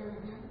earth.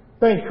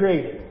 Things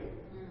created.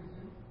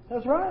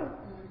 That's right.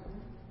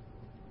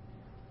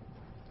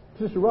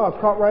 Sister Ross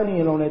caught right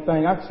in on that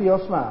thing. I could see her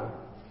smiling.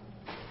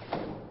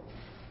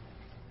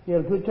 You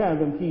had a good time,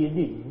 them kids,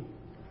 didn't you?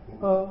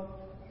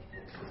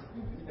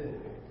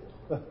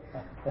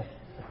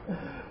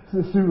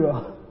 Sister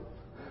Ross.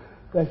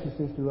 Thank you,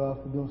 Sister Ross,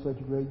 for doing such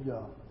a great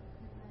job.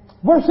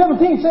 Verse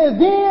 17 says,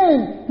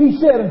 Then he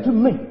said unto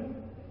me,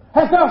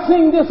 Hast thou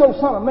seen this, O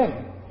son of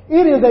man?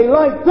 It is a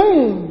like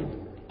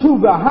thing to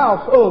the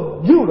house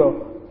of Judah.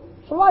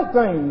 It's a like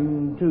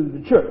thing to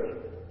the church.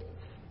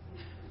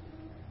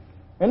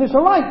 And it's a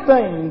like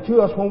thing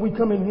to us when we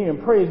come in here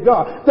and praise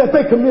God, that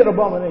they commit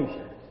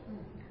abomination.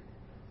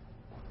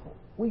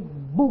 We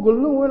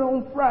boogalooing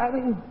on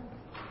Friday,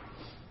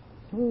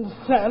 on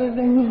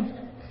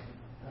Saturday,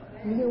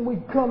 and then we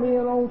come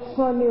in on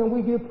Sunday and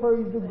we give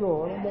praise to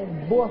God. I'm going to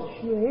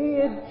bust your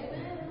head.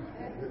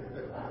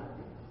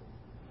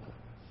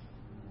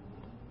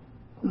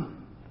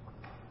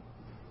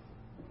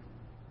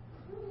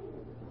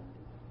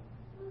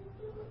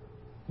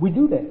 We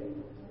do that.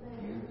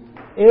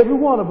 Every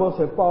one of us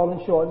have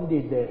fallen short and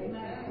did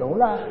that. Don't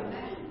lie.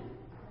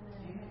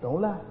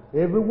 Don't lie.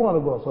 Every one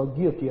of us are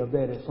guilty of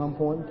that at some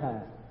point in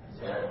time.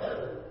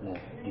 Now,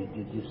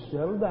 just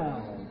settle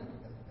down.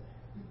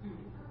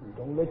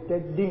 Don't let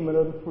that demon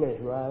of the flesh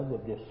rise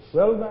up. Just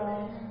settle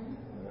down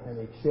and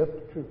accept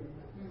the truth.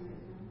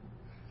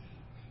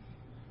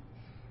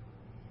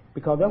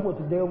 Because that's what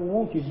the devil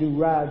wants you to do,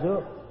 rise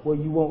up where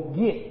you won't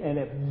get and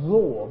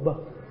absorb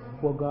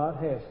what God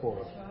has for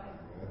us.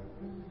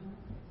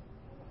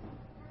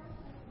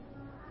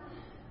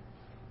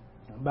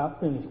 I'm about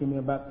finished. Give me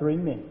about 3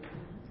 minutes.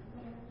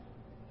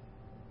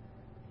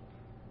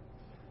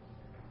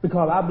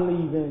 Because I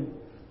believe in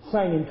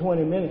singing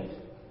 20 minutes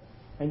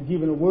and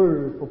giving a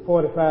word for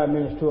 45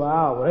 minutes to an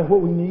hour. That's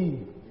what we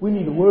need. We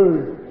need a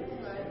word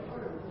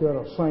instead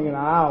of singing an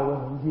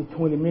hour and get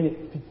 20 minutes,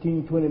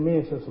 15, 20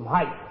 minutes of some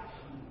hype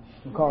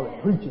and call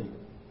it preaching.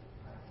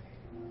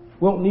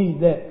 We don't need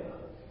that.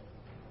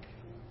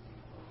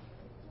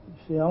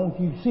 See, I want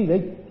you to see,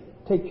 they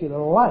take you to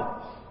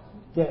life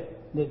that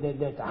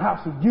the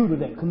house of Judah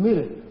that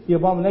committed the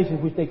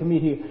abominations which they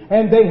commit here.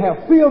 And they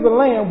have filled the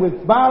land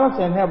with violence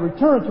and have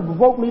returned to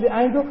provoke me to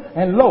anger.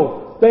 And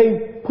lo,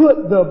 they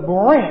put the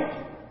branch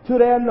to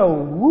their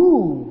nose.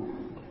 Woo!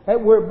 That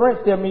word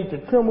branch there means to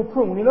trim or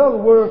prune. In other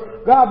words,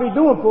 God be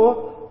doing for us.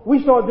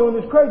 We start doing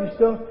this crazy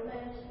stuff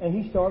and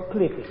he start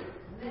clipping.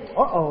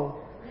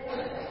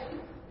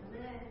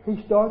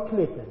 He start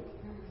clipping.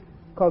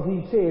 Because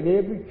he said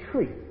every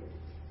tree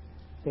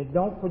that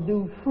don't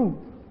produce fruit,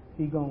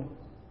 he gonna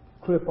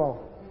clip off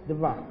the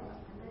vine.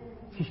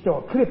 He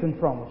start clipping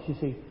from us, you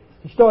see.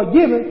 He start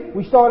giving,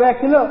 we start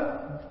acting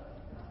up.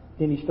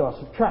 Then he starts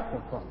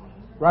subtracting from us.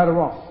 Right or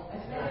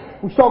wrong?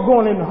 We start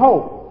going in the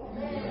hole.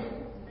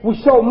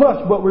 We sow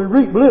much, but we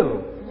reap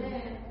little.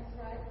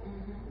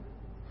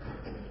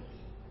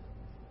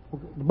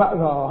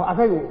 I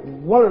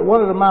think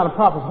one of the minor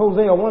prophets,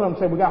 Hosea, one of them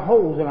said we got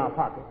holes in our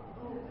pocket.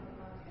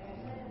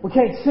 We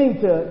can't seem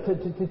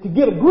to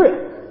get a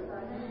grip.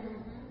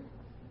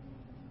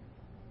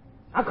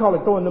 I call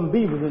it throwing them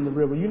beavers in the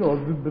river. You know,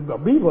 a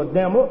beaver will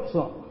dam up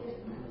something.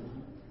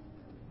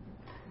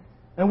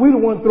 And we the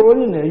one throw it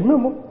in there. You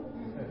remember?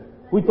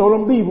 We throw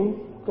them beavers,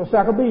 a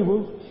sack of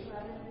beavers.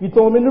 You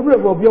throw them in the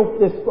river of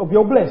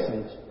your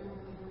blessings.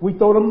 we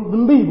throw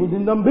them beavers,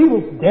 and them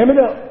beavers dam it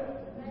up.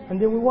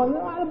 And then we wonder,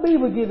 how the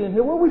beaver get in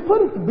here? Well, we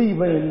put the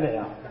beaver in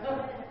there.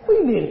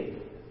 We did it.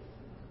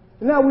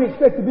 And now we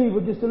expect the beaver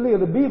just to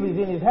live. The beaver is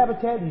in his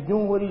habitat. He's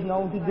doing what he's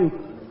known to do.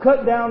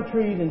 Cut down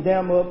trees and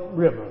dam up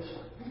rivers.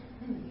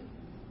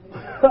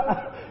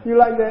 You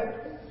like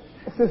that,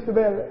 Sister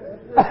Mary?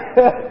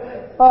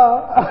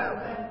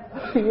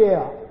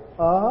 Yeah.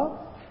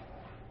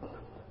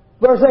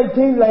 Verse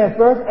 18, last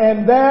verse.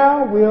 And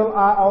there will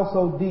I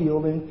also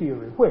deal in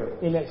fury. Where?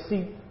 In that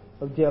seat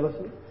of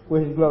jealousy,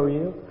 where his glory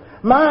is.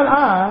 Mine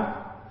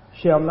eye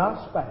shall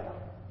not spare.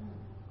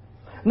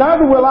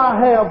 Neither will I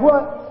have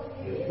what?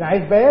 Now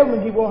it's bad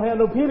when he won't have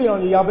no pity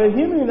on you. Y'all better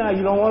hear me now.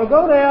 You don't want to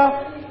go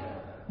there.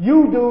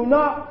 You do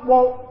not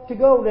want to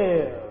go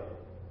there.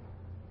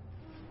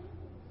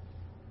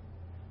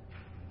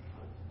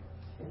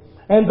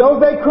 And though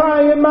they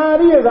cry in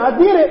mine ears, I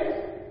did it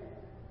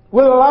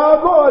with a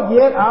loud voice,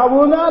 yet I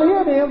will not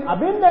hear them. I've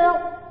been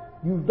there.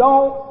 You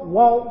don't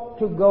want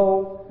to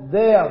go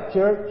there,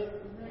 church.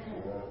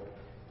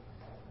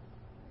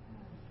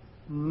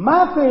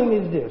 My thing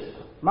is this.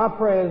 My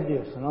prayer is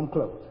this, and I'm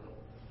closing.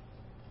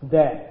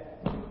 That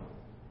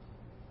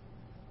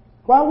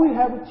while we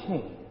have a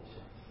chance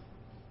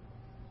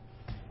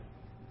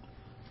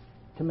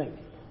to make it,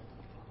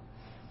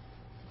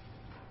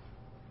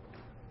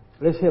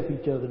 let's help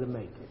each other to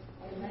make it.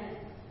 Amen.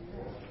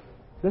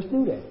 Let's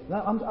do that.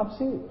 Now, I'm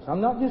serious.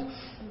 I'm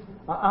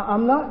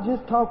not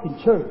just talking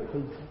church,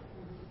 people.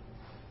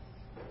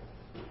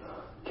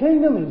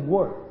 Kingdom is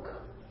work.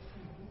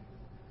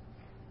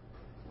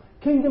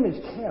 Kingdom is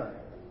caring.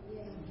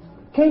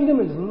 Kingdom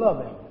is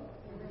loving.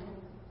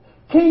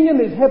 Kingdom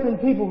is helping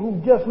people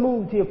who just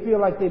moved here feel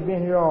like they've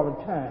been here all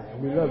the time.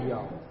 We love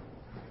y'all.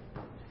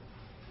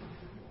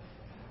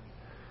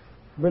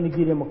 I'm going to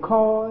give them a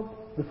card.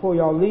 Before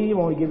y'all leave, I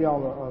want to give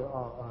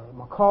y'all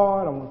my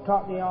card. I want to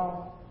talk to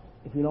y'all.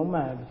 If you don't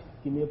mind, just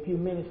give me a few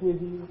minutes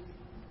with you.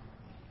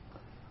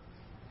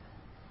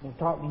 I want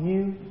to talk to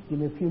you. Give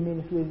me a few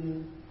minutes with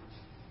you.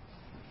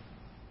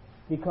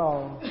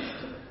 Because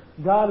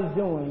God is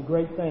doing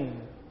great things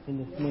in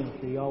this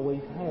ministry. He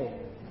always has.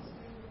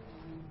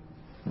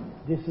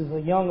 This is a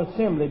young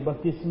assembly,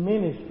 but this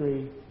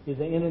ministry is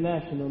an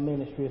international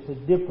ministry. It's a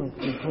difference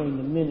between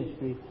the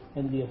ministry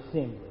and the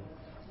assembly.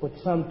 But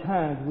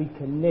sometimes we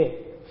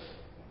connect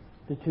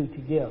the two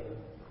together.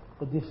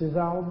 But this is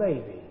our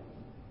baby.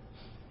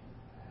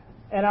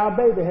 And our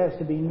baby has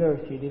to be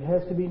nurtured. It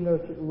has to be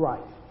nurtured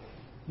right.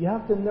 You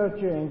have to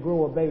nurture and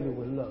grow a baby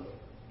with love.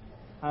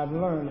 I've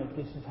learned that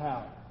this is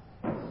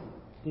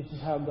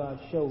how God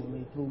showed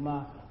me through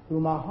my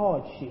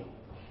hardship.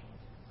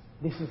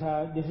 This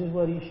is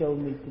what He showed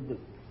me to do.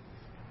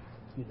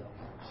 You know.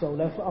 So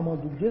that's what I'm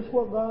gonna do, just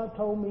what God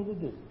told me to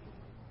do.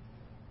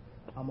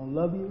 I'm gonna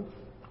love you.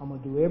 I'm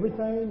gonna do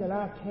everything that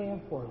I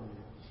can for you.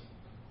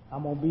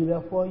 I'm gonna be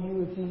there for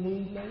you if you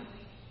need me.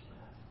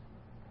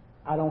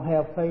 I don't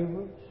have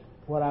favorites.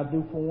 What I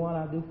do for one,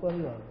 I do for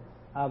the other.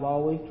 I've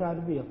always tried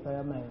to be a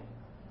fair man.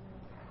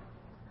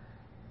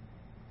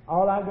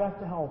 All I got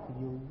to offer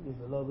you is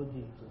the love of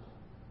Jesus.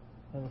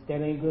 And if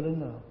that ain't good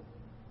enough,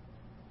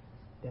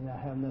 then I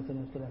have nothing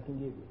else that I can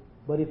give you.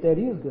 But if that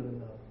is good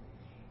enough,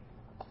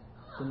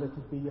 then let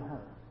this be your home.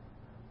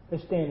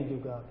 Let's stand and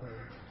give God praise.